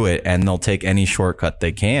through it, and they'll take any shortcut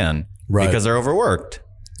they can because they're overworked.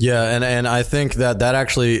 Yeah, and I think that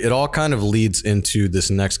actually, it all kind of leads into this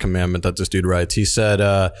next commandment that this dude writes. He said,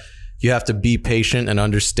 you have to be patient and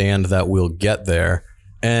understand that we'll get there.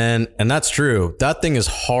 And that's true. That thing is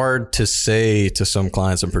hard to say to some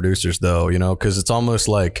clients and producers, though, you know, because it's almost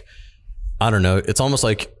like, I don't know, it's almost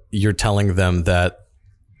like you're telling them that,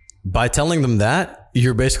 by telling them that,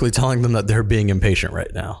 you're basically telling them that they're being impatient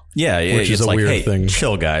right now. Yeah, which is a like, weird hey, thing.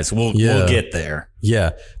 Chill, guys. We'll get there.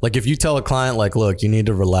 Yeah, like if you tell a client, like, look, you need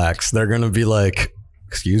to relax, they're gonna be like,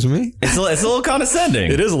 excuse me. It's a little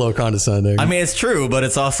condescending. It is a little condescending. I mean, it's true, but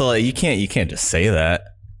it's also like you can't just say that.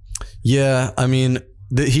 Yeah, I mean,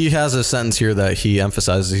 he has a sentence here that he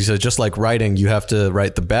emphasizes. He says, just like writing, you have to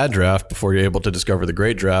write the bad draft before you're able to discover the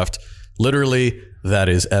great draft. Literally, that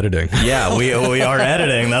is editing. Yeah, we are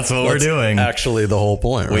editing. That's what we're doing. Actually, the whole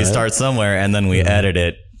point, right? We start somewhere and then we edit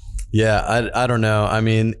it. Yeah, I don't know. I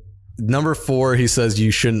mean, number 4, he says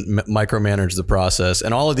you shouldn't micromanage the process.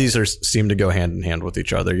 And all of these seem to go hand in hand with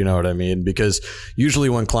each other. You know what I mean? Because usually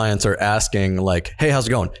when clients are asking like, hey, how's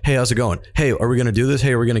it going? Hey, how's it going? Hey, are we going to do this?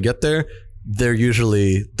 Hey, are we going to get there? They're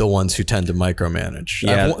usually the ones who tend to micromanage.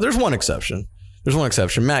 Yeah. There's one exception.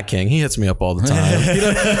 Matt King, he hits me up all the time. He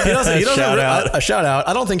doesn't shout out.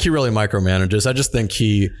 I don't think he really micromanages. I just think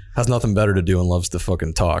he has nothing better to do and loves to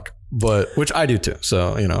fucking talk, which I do too.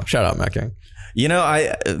 So, you know, shout out Matt King. You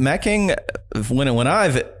know, Matt King, when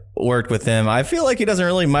I've worked with him, I feel like he doesn't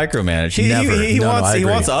really micromanage. He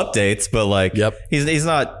wants updates, but like, he's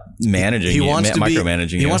not managing.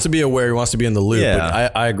 Micromanaging. He wants to be aware. He wants to be in the loop. Yeah.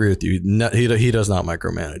 But I agree with you. He does not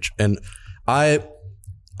micromanage. And I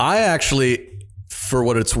actually, for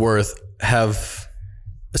what it's worth, have,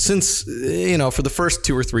 since, you know, for the first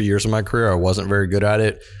 2 or 3 years of my career, I wasn't very good at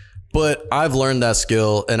it, but I've learned that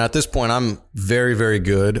skill. And at this point, I'm very, very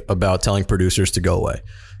good about telling producers to go away.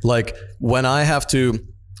 Like when I have to,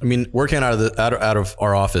 I mean, working out of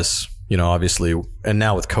our office, you know, obviously, and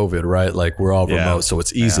now with COVID, right? Like we're all remote, so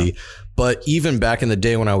it's easy. Yeah. But even back in the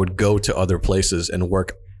day when I would go to other places and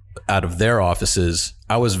work out of their offices,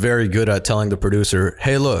 I was very good at telling the producer,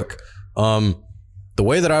 hey, look, the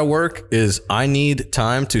way that I work is I need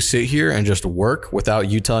time to sit here and just work without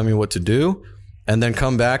you telling me what to do, and then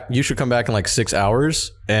come back. You should come back in like 6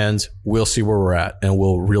 hours and we'll see where we're at and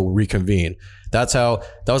we'll reconvene. That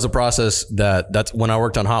was a process that's when I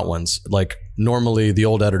worked on Hot Ones. Like normally the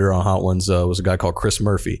old editor on Hot Ones was a guy called Chris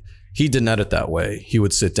Murphy. He didn't edit that way. He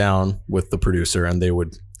would sit down with the producer and they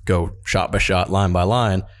would go shot by shot, line by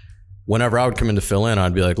line. Whenever I would come in to fill in,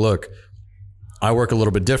 I'd be like, look, I work a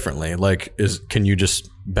little bit differently. Like, can you just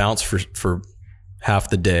bounce for half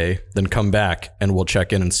the day, then come back and we'll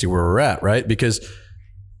check in and see where we're at, right? Because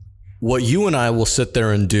what you and I will sit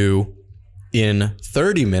there and do in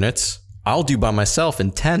 30 minutes, I'll do by myself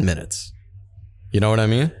in 10 minutes. You know what I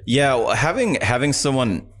mean? Yeah. Well, having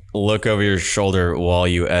someone look over your shoulder while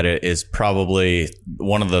you edit is probably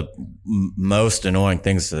one of the most annoying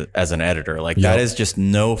things as an editor. Like that is just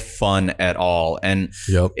no fun at all. And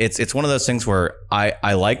it's one of those things where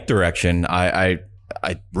I like direction.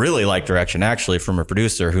 I really like direction actually from a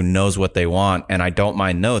producer who knows what they want, and I don't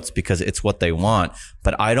mind notes because it's what they want,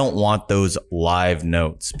 but I don't want those live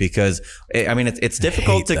notes because I mean, it's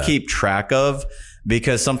difficult to keep track of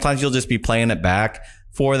because sometimes you'll just be playing it back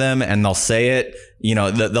for them and they'll say it, you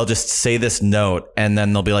know, they'll just say this note and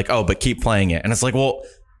then they'll be like, oh, but keep playing it. And it's like, well,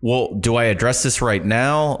 do I address this right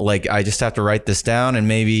now? Like I just have to write this down and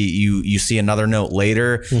maybe you see another note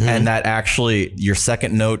later and that actually your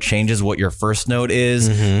second note changes what your first note is.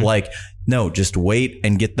 Like, no, just wait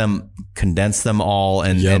and condense them all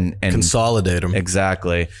and consolidate them.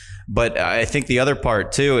 Exactly. But I think the other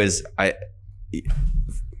part too is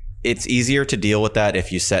it's easier to deal with that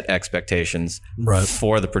if you set expectations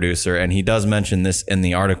for the producer. And he does mention this in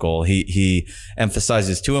the article. He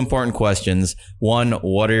emphasizes 2 important questions. 1,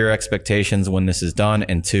 what are your expectations when this is done?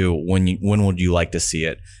 And 2, when would you like to see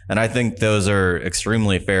it? And I think those are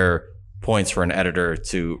extremely fair points for an editor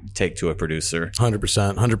to take to a producer.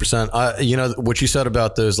 100%. You know, what you said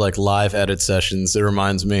about those like live edit sessions, it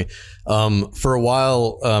reminds me, for a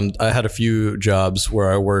while, I had a few jobs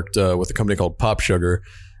where I worked with a company called Pop Sugar.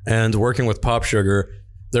 And working with Pop Sugar,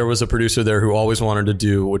 there was a producer there who always wanted to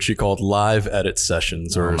do what she called live edit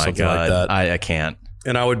sessions or something like that. I can't.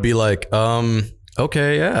 And I would be like,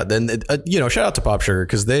 okay, yeah. Then, you know, shout out to Pop Sugar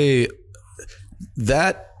because that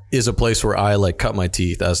is a place where I like cut my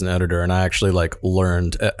teeth as an editor, and I actually like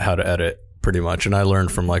learned how to edit pretty much. And I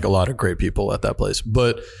learned from like a lot of great people at that place.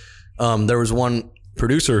 But there was one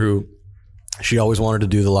producer who she always wanted to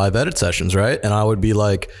do the live edit sessions, right? And I would be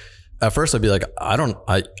like, at first I'd be like,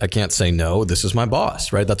 I can't say no. This is my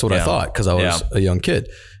boss, right? That's what I thought because I was a young kid.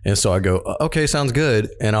 And so I go, okay, sounds good.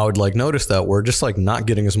 And I would like notice that we're just like not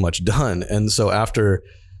getting as much done. And so after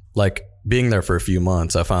like being there for a few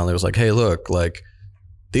months, I finally was like, hey, look, like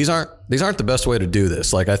these aren't the best way to do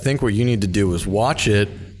this. Like I think what you need to do is watch it,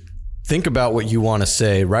 think about what you want to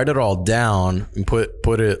say, write it all down and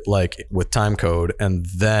put it like with time code. And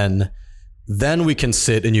then we can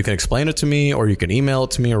sit and you can explain it to me or you can email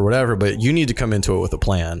it to me or whatever, but you need to come into it with a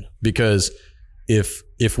plan, because if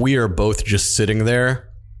we are both just sitting there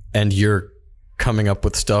and you're coming up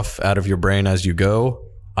with stuff out of your brain as you go,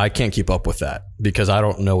 I can't keep up with that because I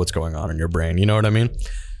don't know what's going on in your brain. You know what I mean?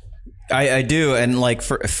 I do. And like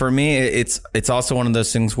for me, it's also one of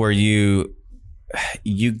those things where you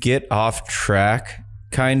get off track,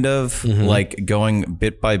 kind of like going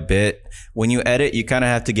bit by bit. When you edit, you kind of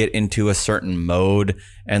have to get into a certain mode,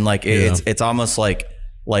 and like it's almost like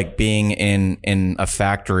being in a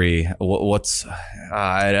factory. What's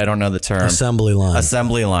I don't know the term.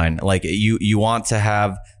 Assembly line. Like you want to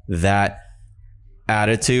have that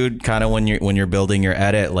attitude kind of when you're building your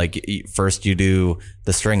edit. Like first you do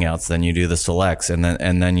the string outs, then you do the selects, and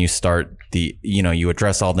then you start you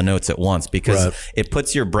address all the notes at once, because it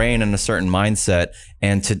puts your brain in a certain mindset,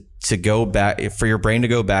 and to go back, for your brain to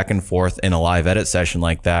go back and forth in a live edit session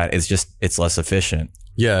like that is just, it's less efficient.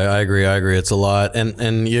 Yeah, I agree. It's a lot. And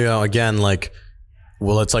again, like,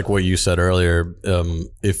 well, it's like what you said earlier.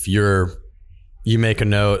 If you make a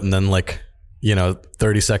note and then like,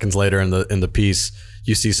 30 seconds later in the piece,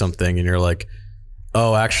 you see something and you're like,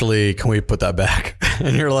 oh, actually, can we put that back?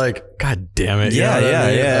 And you're like, God damn it.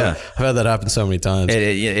 Yeah. I've had that happen so many times.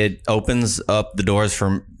 It opens up the doors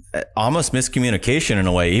from almost miscommunication in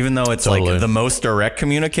a way, even though it's like the most direct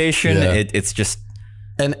communication. It's just.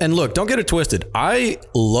 And look, don't get it twisted. I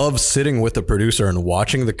love sitting with the producer and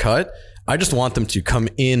watching the cut. I just want them to come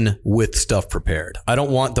in with stuff prepared. I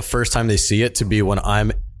don't want the first time they see it to be when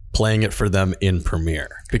I'm playing it for them in Premiere,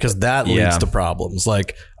 because that leads to problems.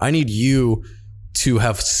 Like, I need you to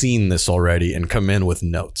have seen this already and come in with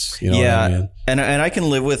notes. You know what I mean? And I can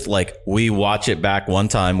live with, like, we watch it back one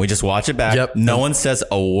time. We just watch it back. Yep. No one says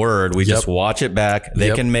a word. We just watch it back.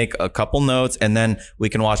 They can make a couple notes, and then we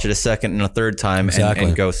can watch it a second and a third time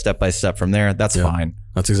and go step by step from there. That's fine.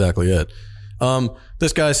 That's exactly it.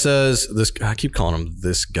 This guy says, I keep calling him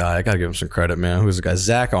this guy. I got to give him some credit, man. Who's the guy?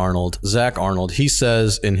 Zach Arnold. He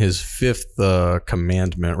says in his fifth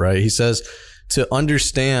commandment, right? He says to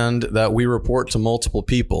understand that we report to multiple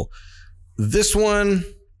people. This one,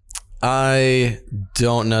 I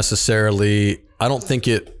don't think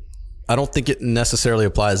it necessarily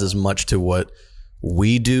applies as much to what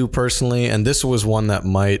we do personally. And this was one that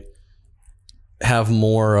might have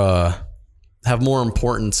more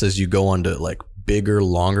importance as you go on to like bigger,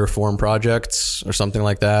 longer form projects or something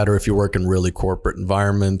like that. Or if you work in really corporate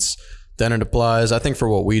environments, then it applies. I think for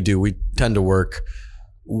what we do, we tend to work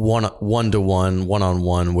one-on-one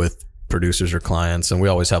with producers or clients. And we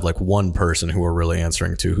always have like one person who we're really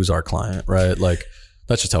answering to, who's our client, right? Like,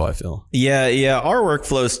 that's just how I feel. Yeah. Our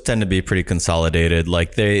workflows tend to be pretty consolidated.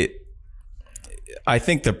 Like I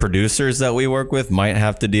think the producers that we work with might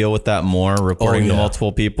have to deal with that more, reporting to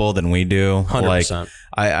multiple people, than we do. 100%.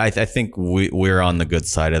 Like, I think we're on the good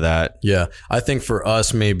side of that. Yeah. I think for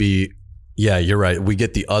us, maybe, yeah, you're right. We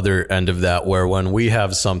get the other end of that, where when we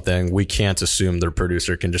have something, we can't assume the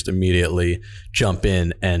producer can just immediately jump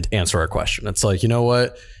in and answer our question. It's like, you know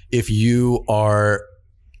what? If you are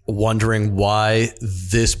wondering why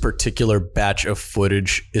this particular batch of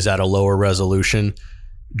footage is at a lower resolution,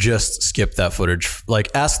 just skip that footage. Like,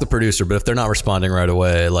 ask the producer, but if they're not responding right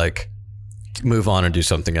away, like, move on and do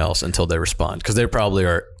something else until they respond, because they probably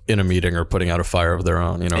are in a meeting or putting out a fire of their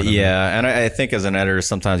own. You know what I mean? And I think as an editor,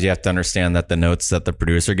 sometimes you have to understand that the notes that the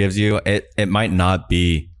producer gives you, it might not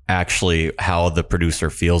be actually how the producer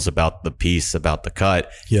feels about the piece, about the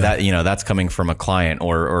cut. That, that's coming from a client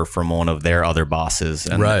or from one of their other bosses,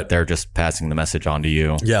 and they're just passing the message on to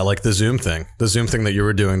you. Yeah, like the Zoom thing that you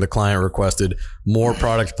were doing. The client requested more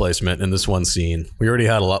product placement in this one scene. We already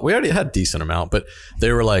had a decent amount, but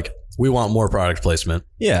they were like, we want more product placement.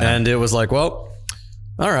 Yeah. And it was like, well,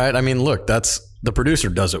 all right. I mean, look, that's, the producer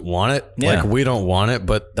doesn't want it. Yeah. Like, we don't want it,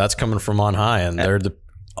 but that's coming from on high, and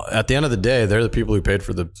at the end of the day, they're the people who paid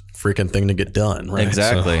for the freaking thing to get done. Right?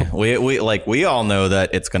 Exactly. So. We all know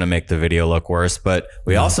that it's going to make the video look worse, but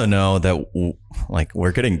we also know that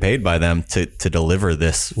we're getting paid by them to deliver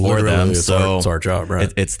this for them. It's our job,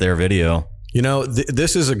 right? It's their video.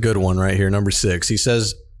 This is a good one right here. Number 6. He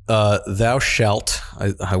says, thou shalt,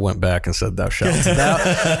 I went back and said thou shalt,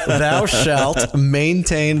 thou shalt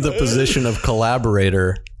maintain the position of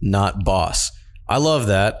collaborator, not boss. I love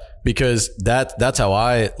that because that's how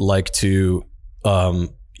I like to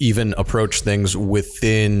even approach things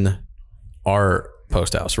within our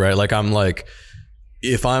post house, right? Like I'm like,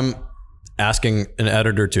 if I'm asking an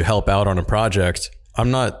editor to help out on a project, I'm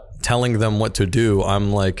not telling them what to do.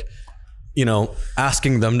 I'm like, you know,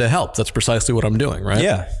 asking them to help. That's precisely what I'm doing, right?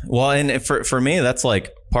 Yeah. Well, and for me, that's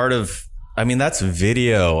like part of, I mean, that's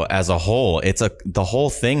video as a whole. The whole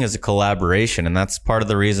thing is a collaboration. And that's part of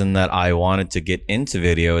the reason that I wanted to get into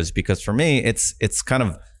video is because for me,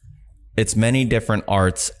 it's many different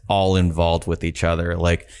arts all involved with each other.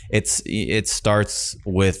 Like it starts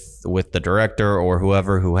with the director or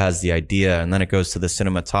whoever who has the idea, and then it goes to the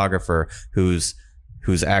cinematographer who's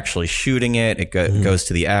actually shooting it. It goes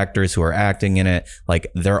to the actors who are acting in it. Like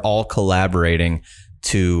they're all collaborating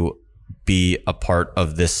to be a part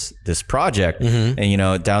of this project. And, you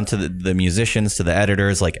know, down to the musicians, to the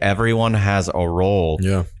editors, like everyone has a role.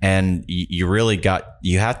 Yeah. And you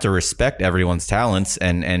have to respect everyone's talents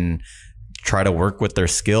and try to work with their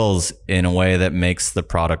skills in a way that makes the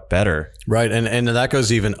product better. Right. And that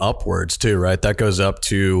goes even upwards too, right? That goes up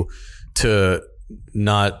to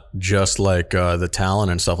not just like the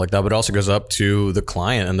talent and stuff like that, but also goes up to the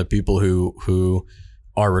client and the people who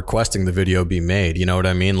are requesting the video be made. You know what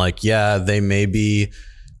I mean? Like, yeah, they may be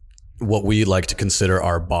what we like to consider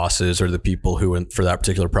our bosses or the people who for that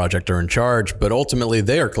particular project are in charge, but ultimately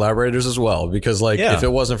they are collaborators as well, because like if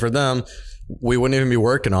it wasn't for them, we wouldn't even be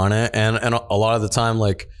working on it. And a lot of the time,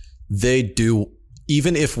 like they do,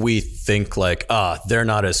 even if we think like, they're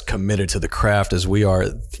not as committed to the craft as we are,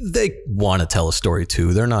 they want to tell a story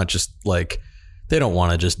too. They're not just like, they don't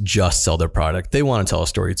want to just sell their product. They want to tell a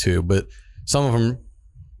story too. But some of them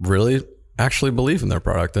really actually believe in their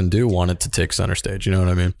product and do want it to take center stage. You know what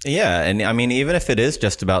I mean? Yeah. And I mean, even if it is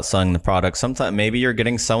just about selling the product, sometimes maybe you're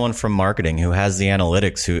getting someone from marketing who has the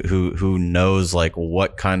analytics, who knows like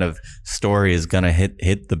what kind of story is going to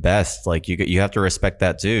hit the best. Like you have to respect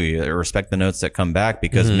that too. You respect the notes that come back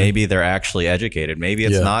because maybe they're actually educated. Maybe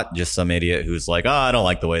it's not just some idiot who's like, I don't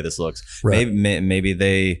like the way this looks. Right. Maybe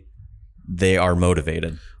they are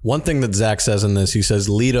motivated. One thing that Zach says in this, he says,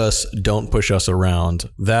 lead us, don't push us around.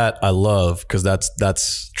 That I love because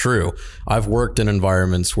that's true. I've worked in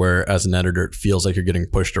environments where as an editor, it feels like you're getting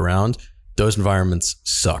pushed around. Those environments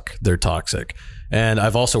suck. They're toxic. And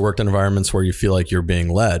I've also worked in environments where you feel like you're being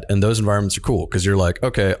led, and those environments are cool because you're like,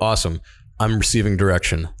 okay, awesome. I'm receiving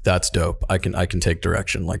direction. That's dope. I can take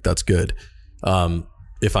direction. Like that's good.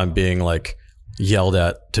 If I'm being like yelled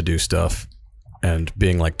at to do stuff and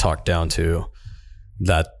being like talked down to,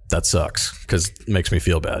 that sucks because it makes me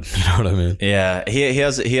feel bad. You know what I mean? Yeah. He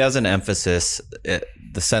has an emphasis.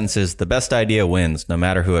 The sentence is the best idea wins no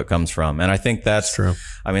matter who it comes from. And I think that's true.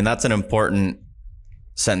 I mean, that's an important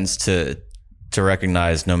sentence to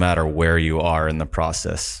recognize no matter where you are in the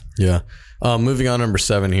process. Yeah. Moving on, number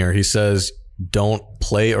 7 here. He says, don't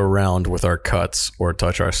play around with our cuts or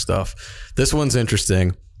touch our stuff. This one's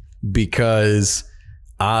interesting because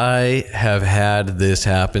I have had this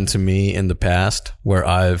happen to me in the past where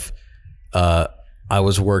I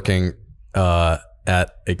was working at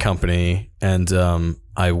a company and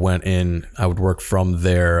I went in. I would work from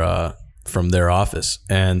their office,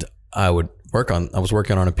 and I was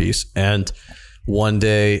working on a piece. And one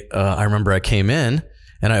day, I remember I came in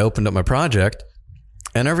and I opened up my project,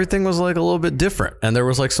 and everything was like a little bit different. And there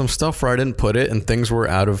was like some stuff where I didn't put it, and things were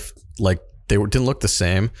out of like didn't look the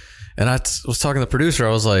same. And I was talking to the producer.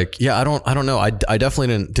 I was like, yeah, I don't know. I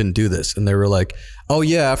definitely didn't do this. And they were like, oh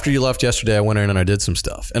yeah, after you left yesterday, I went in and I did some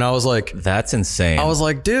stuff. And I was like, that's insane. I was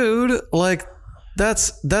like, dude, like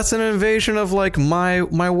that's an invasion of like my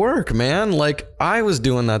work, man. Like I was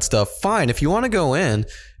doing that stuff. Fine. If you want to go in,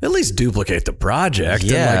 at least duplicate the project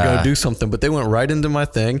and like go do something. But they went right into my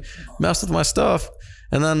thing, messed with my stuff.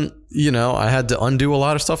 And then, you know, I had to undo a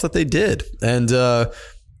lot of stuff that they did. And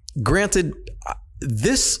granted,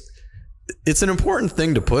 it's an important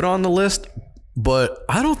thing to put on the list, but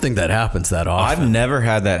I don't think that happens that often. I've never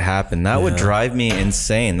had that happen. That would drive me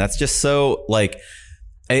insane. That's just so like,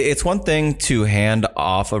 it's one thing to hand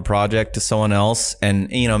off a project to someone else and,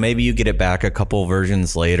 you know, maybe you get it back a couple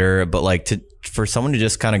versions later, but like for someone to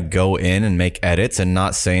just kind of go in and make edits and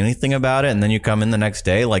not say anything about it. And then you come in the next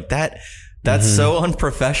day like that's so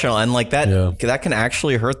unprofessional, and like that can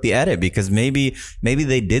actually hurt the edit because maybe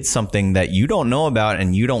they did something that you don't know about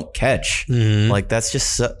and you don't catch. Like that's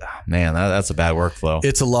just man, that's a bad workflow.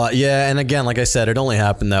 It's a lot. Yeah. And again, like I said, it only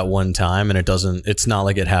happened that one time, and it's not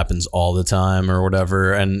like it happens all the time or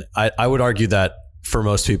whatever. And I would argue that for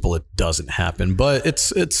most people it doesn't happen. But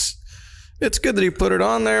it's good that he put it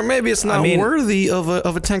on there. Maybe it's not worthy of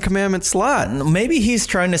a Ten Commandments slot. Maybe he's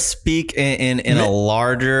trying to speak in a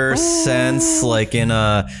larger sense, like in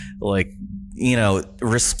a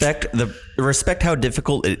respect how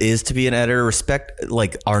difficult it is to be an editor. Respect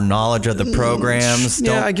like our knowledge of the programs.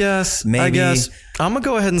 I guess. I'm gonna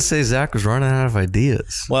go ahead and say Zach was running out of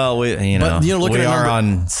ideas. Well, we are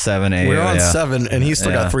on 7, 8. We're on 7, and he's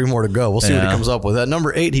still got 3 more to go. We'll see what he comes up with. At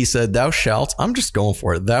number 8, he said, "Thou shalt." I'm just going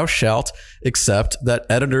for it. "Thou shalt accept that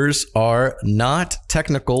editors are not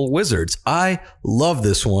technical wizards." I love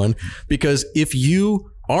this one because if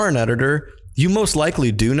you are an editor, you most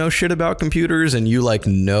likely do know shit about computers and you like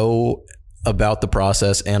know about the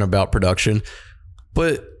process and about production,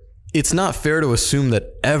 but it's not fair to assume that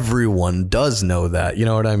everyone does know that. You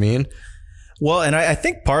know what I mean? Well, and I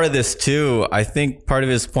think part of this too, I think part of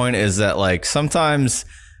his point is that like sometimes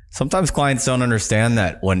clients don't understand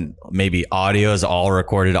that when maybe audio is all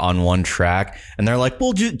recorded on one track and they're like,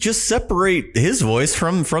 well, just separate his voice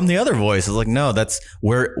from the other voice. It's like, no,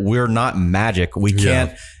 we're not magic. We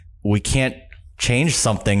can't change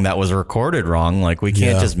something that was recorded wrong. Like we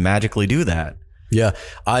can't just magically do that. Yeah.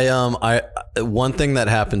 I one thing that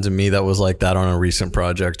happened to me that was like that on a recent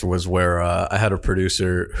project was where I had a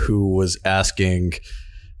producer who was asking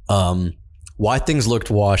why things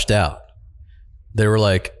looked washed out. They were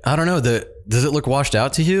like, I don't know, does it look washed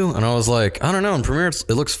out to you? And I was like, I don't know. In Premiere, it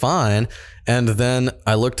looks fine. And then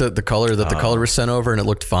I looked at the color that the colorist sent over and it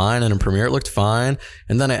looked fine. And in Premiere, it looked fine.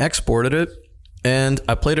 And then I exported it and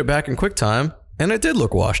I played it back in QuickTime. And it did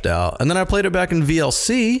look washed out. And then I played it back in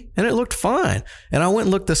VLC and it looked fine. And I went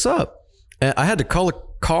and looked this up. And I had to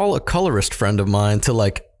call a colorist friend of mine to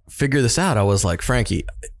like figure this out. I was like, Frankie,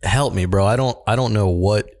 help me, bro. I don't know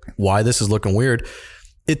why this is looking weird.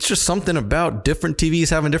 It's just something about different TVs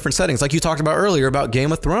having different settings. Like you talked about earlier about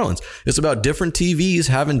Game of Thrones. It's about different TVs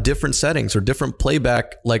having different settings or different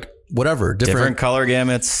playback, like whatever. Different color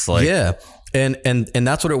gamuts. Like yeah. And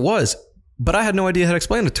that's what it was. But I had no idea how to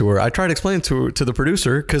explain it to her. I tried to explain it to the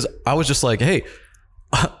producer because I was just like, hey,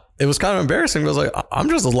 it was kind of embarrassing. I was like, I'm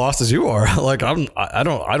just as lost as you are. Like I'm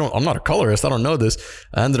not a colorist. I don't know this.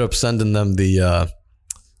 I ended up sending them the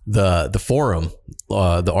forum,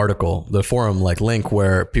 the article, the forum like link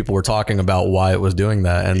where people were talking about why it was doing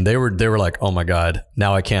that. And they were like, oh my God,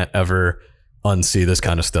 now I can't ever unsee this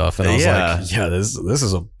kind of stuff. And I was like, yeah, this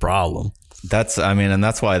is a problem. And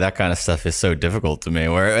that's why that kind of stuff is so difficult to me,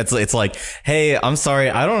 where it's like, hey, I'm sorry,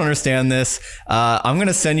 I don't understand this. I'm going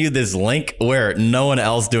to send you this link where no one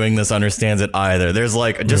else doing this understands it either. There's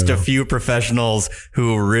like just a few professionals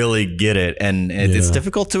who really get it. And it's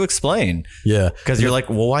difficult to explain. Yeah. Because you're like,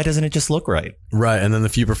 well, why doesn't it just look right? Right. And then the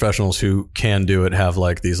few professionals who can do it have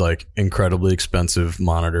like these like incredibly expensive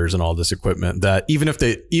monitors and all this equipment that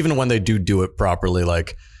even when they do it properly,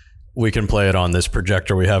 like, we can play it on this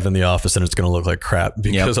projector we have in the office and it's going to look like crap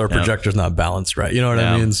because our projector's not balanced right. You know what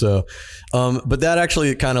I mean? So, but that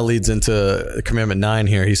actually kind of leads into Commandment 9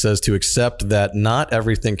 here. He says to accept that not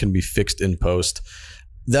everything can be fixed in post.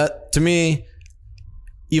 That to me,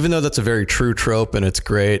 even though that's a very true trope and it's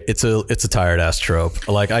great, it's a tired ass trope.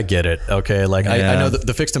 Like I get it. Okay. Like I know that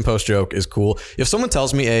the fixed in post joke is cool. If someone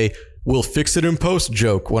tells me we'll fix it in post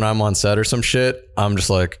joke when I'm on set or some shit, I'm just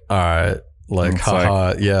like, all right. Like,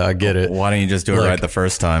 haha, yeah, I get it. Why don't you just do it right the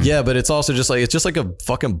first time? Yeah, but it's also just like, it's just like a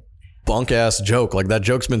fucking bunk ass joke. Like that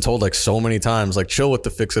joke's been told like so many times, like chill with the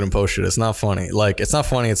fix it and post shit. It's not funny. Like, it's not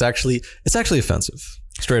funny. It's actually offensive.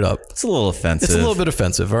 Straight up. It's a little offensive. It's a little bit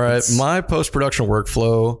offensive. All right. My post-production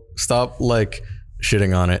workflow, stop like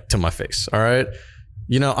shitting on it to my face. All right.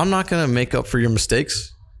 You know, I'm not going to make up for your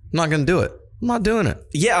mistakes. I'm not going to do it. I'm not doing it.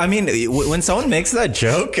 Yeah, I mean, when someone makes that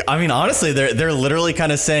joke, I mean, honestly, they're literally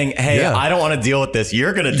kind of saying, hey, I don't want to deal with this.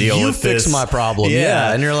 You're going to deal with this. You fix my problem.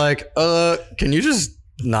 Yeah. And you're like, can you just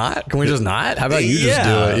not? Can we just not? How about you just do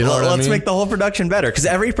it? You know what I mean? Let's make the whole production better. Because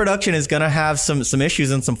every production is going to have some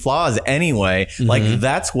issues and some flaws anyway. Mm-hmm. Like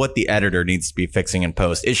that's what the editor needs to be fixing in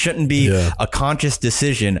post. It shouldn't be a conscious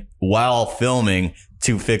decision while filming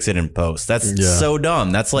to fix it in post. That's so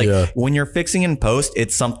dumb. That's like when you're fixing in post,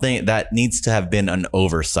 it's something that needs to have been an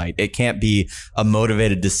oversight. It can't be a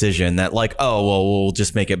motivated decision that like, oh, well, we'll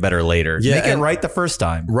just make it better later. Make it right the first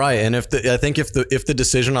time. Right. And if the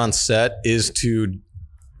decision on set is to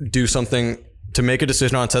do something, to make a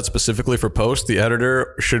decision on set specifically for post, the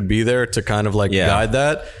editor should be there to kind of like guide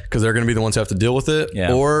that because they're going to be the ones who have to deal with it.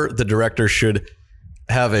 Yeah. Or the director should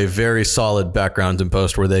have a very solid background in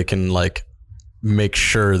post where they can like make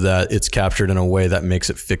sure that it's captured in a way that makes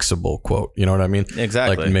it fixable, quote. You know what I mean?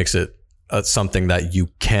 Exactly. Like makes it something that you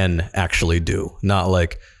can actually do. Not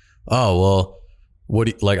like, oh, well,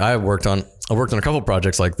 I've worked on a couple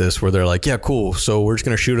projects like this where they're like, yeah, cool. So we're just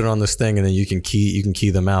going to shoot it on this thing and then you can key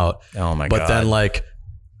them out. Oh my God. But then like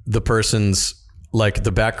the person's like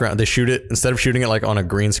the background, they shoot it, instead of shooting it like on a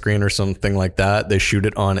green screen or something like that, they shoot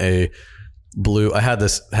it on a blue. I had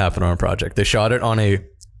this happen on a project. They shot it on a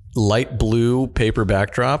light blue paper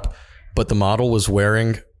backdrop, but the model was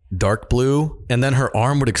wearing dark blue, and then her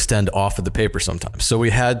arm would extend off of the paper sometimes. So we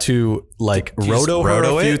had to like roto her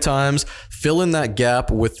a few times, fill in that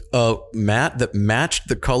gap with a mat that matched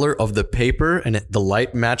the color of the paper, and the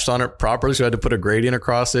light matched on it properly. So I had to put a gradient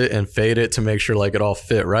across it and fade it to make sure like it all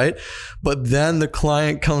fit right. But then the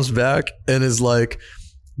client comes back and is like,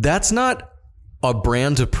 that's not a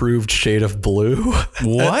brand approved shade of blue.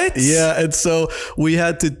 What? Yeah. And so we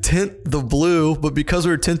had to tint the blue, but because we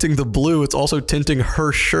were tinting the blue, it's also tinting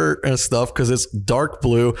her shirt and stuff because it's dark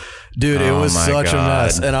blue. Dude, it was such a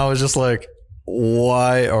mess. And I was just like,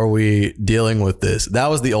 why are we dealing with this? That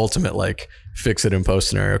was the ultimate like fix it in post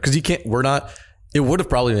scenario. Cause it would have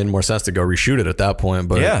probably made more sense to go reshoot it at that point,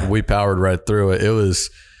 but we powered right through it. It was,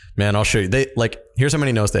 man, I'll show you. Here's how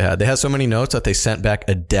many notes they had. They had so many notes that they sent back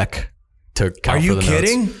a deck to count. Are you for the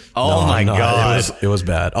kidding? Notes. Oh my God. It was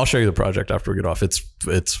bad. I'll show you the project after we get off. It's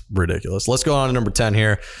ridiculous. Let's go on to number 10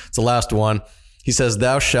 here. It's the last one. He says,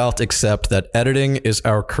 thou shalt accept that editing is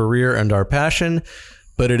our career and our passion,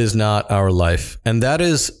 but it is not our life. And that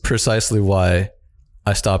is precisely why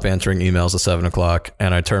I stop answering emails at 7:00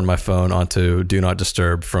 and I turn my phone onto do not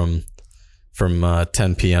disturb from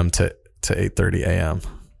 10 p.m. to 8:30 a.m.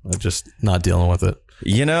 I'm just not dealing with it.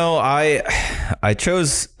 You know, I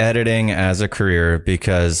chose editing as a career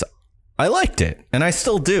because I liked it, and I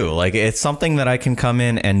still do. Like, it's something that I can come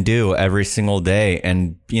in and do every single day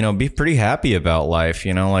and, you know, be pretty happy about life.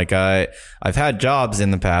 You know, like I've had jobs in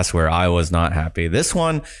the past where I was not happy. This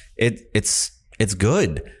one, it's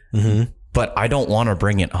good. Mm-hmm. But I don't want to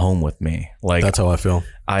bring it home with me. Like, that's how I feel.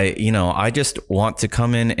 I just want to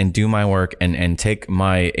come in and do my work and take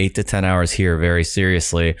my 8 to 10 hours here very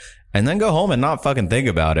seriously. And then go home and not fucking think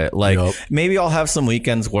about it. Like, maybe I'll have some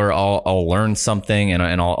weekends where I'll learn something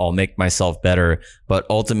and I'll make myself better. But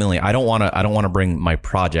ultimately, I don't want to bring my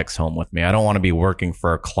projects home with me. I don't want to be working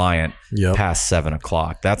for a client past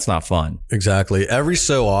 7:00. That's not fun. Exactly. Every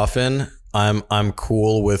so often, I'm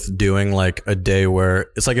cool with doing like a day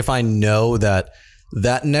where it's like if I know that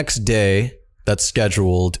next day that's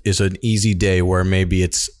scheduled is an easy day where maybe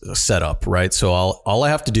it's set up, right? So all I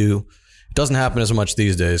have to do. It doesn't happen as much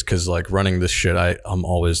these days because like running this shit, I'm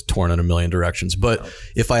always torn in a million directions. But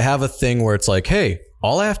if I have a thing where it's like, hey,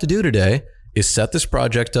 all I have to do today is set this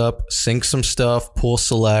project up, sync some stuff, pull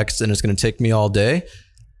selects, and it's going to take me all day,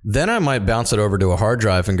 then I might bounce it over to a hard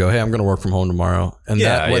drive and go, hey, I'm going to work from home tomorrow. And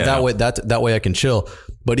that way I can chill.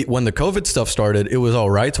 But when the COVID stuff started, it was all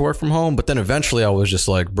right to work from home. But then eventually I was just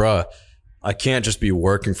like, bruh, I can't just be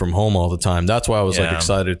working from home all the time. That's why I was like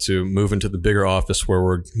excited to move into the bigger office where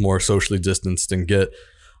we're more socially distanced and get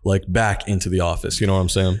like back into the office. You know what I'm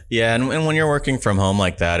saying? Yeah. And when you're working from home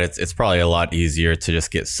like that, it's probably a lot easier to just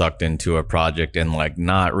get sucked into a project and like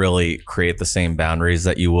not really create the same boundaries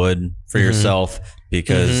that you would for yourself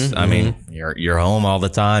because I mean, you're home all the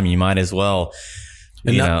time. You might as well,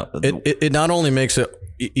 it not only makes it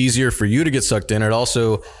easier for you to get sucked in, it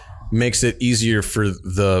also makes it easier for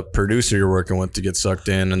the producer you're working with to get sucked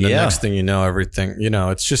in. And the next thing you know, everything,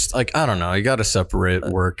 it's just like, I don't know. You got to separate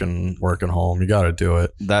work and home. You got to do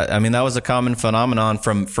it. That was a common phenomenon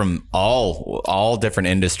from all different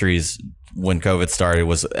industries when COVID started.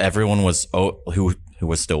 Was everyone was who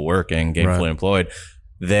was still working, gainfully employed.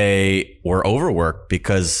 They were overworked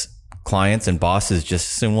because clients and bosses just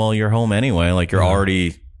assume, well, you're home anyway. Like you're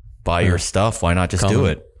already by your stuff. Why not just do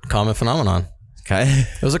it? Common phenomenon. Okay.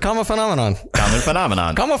 It was a common phenomenon. Common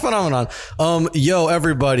phenomenon. Yo,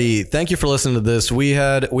 everybody, thank you for listening to this. We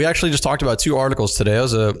actually just talked about 2 articles today. It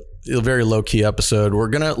was a very low key episode. We're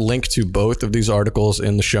going to link to both of these articles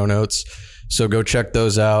in the show notes. So go check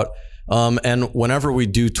those out. And whenever we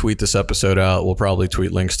do tweet this episode out, we'll probably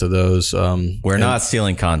tweet links to those. We're not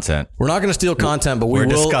stealing content. We're not going to steal content, but we're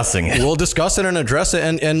discussing it. We'll discuss it and address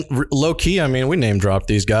it. And low key, I mean, we name dropped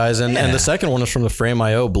these guys. And the second one is from the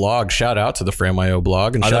Frame.io blog. Shout out to the Frame.io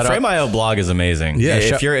blog. And the Frame.io blog is amazing. Yeah.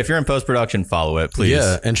 If you're in post-production, follow it, please.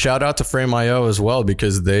 Yeah. And shout out to Frame.io as well,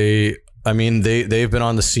 because they've been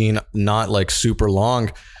on the scene not like super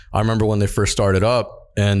long. I remember when they first started up.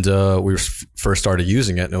 And we first started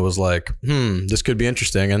using it and it was like, this could be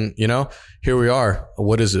interesting. And, here we are.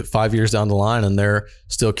 What is it? 5 years down the line and they're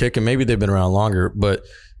still kicking. Maybe they've been around longer, but,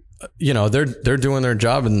 they're doing their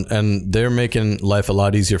job and they're making life a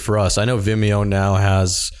lot easier for us. I know Vimeo now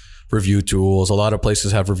has review tools. A lot of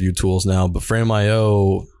places have review tools now, but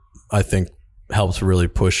Frame.io, I think, helps really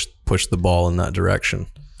push the ball in that direction.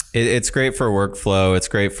 It's great for workflow. It's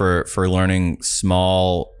great for learning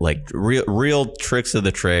small, like real tricks of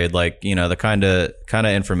the trade, like, you know, the kind of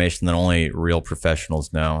information that only real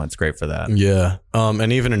professionals know. It's great for that. Yeah.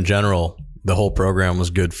 And even in general, the whole program was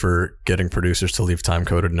good for getting producers to leave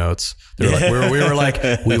time-coded notes. They were like, we were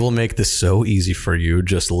like, we will make this so easy for you.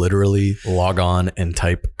 Just literally log on and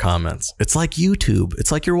type comments. It's like YouTube.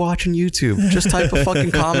 It's like you're watching YouTube. Just type a fucking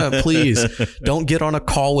comment, please. Don't get on a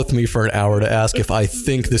call with me for an hour to ask if I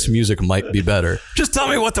think this music might be better. Just tell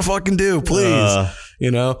me what to fucking do, please. You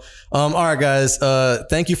know? All right, guys.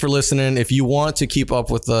 Thank you for listening. If you want to keep up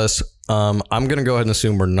with us, I'm going to go ahead and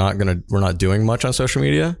assume we're not doing much on social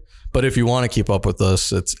media. But if you want to keep up with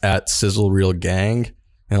us, it's at Sizzle Reel Gang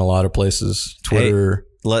in a lot of places. Twitter.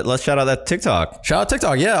 Hey, let's shout out that TikTok. Shout out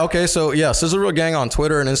TikTok. Yeah. Okay. So yeah, Sizzle Reel Gang on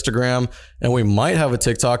Twitter and Instagram. And we might have a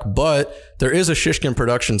TikTok, but there is a Shishkin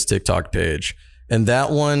Productions TikTok page. And that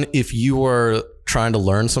one, if you are trying to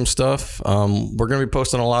learn some stuff, we're going to be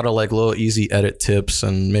posting a lot of like little easy edit tips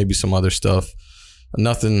and maybe some other stuff.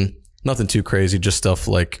 Nothing too crazy, just stuff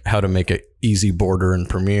like how to make an easy border in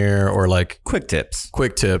Premiere, or like quick tips.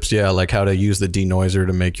 Yeah, like how to use the denoiser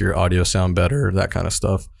to make your audio sound better, that kind of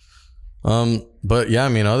stuff. But yeah, I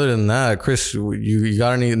mean, other than that, Chris, you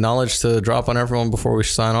got any knowledge to drop on everyone before we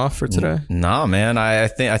sign off for today? Nah, man. I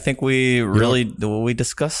think we we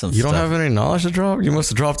discussed some stuff. You don't have any knowledge to drop? You must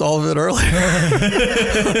have dropped all of it earlier.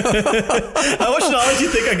 How much knowledge you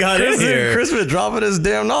think I got in here? Chris been dropping his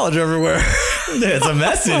damn knowledge everywhere. It's a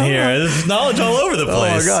mess in here. There's knowledge all over the place.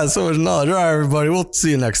 Oh my God, so much knowledge. All right, everybody. We'll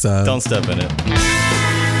see you next time. Don't step in it.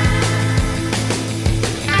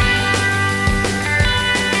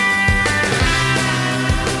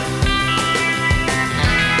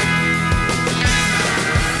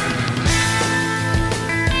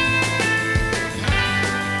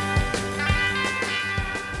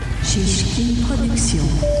 Shishkin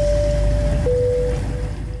Production.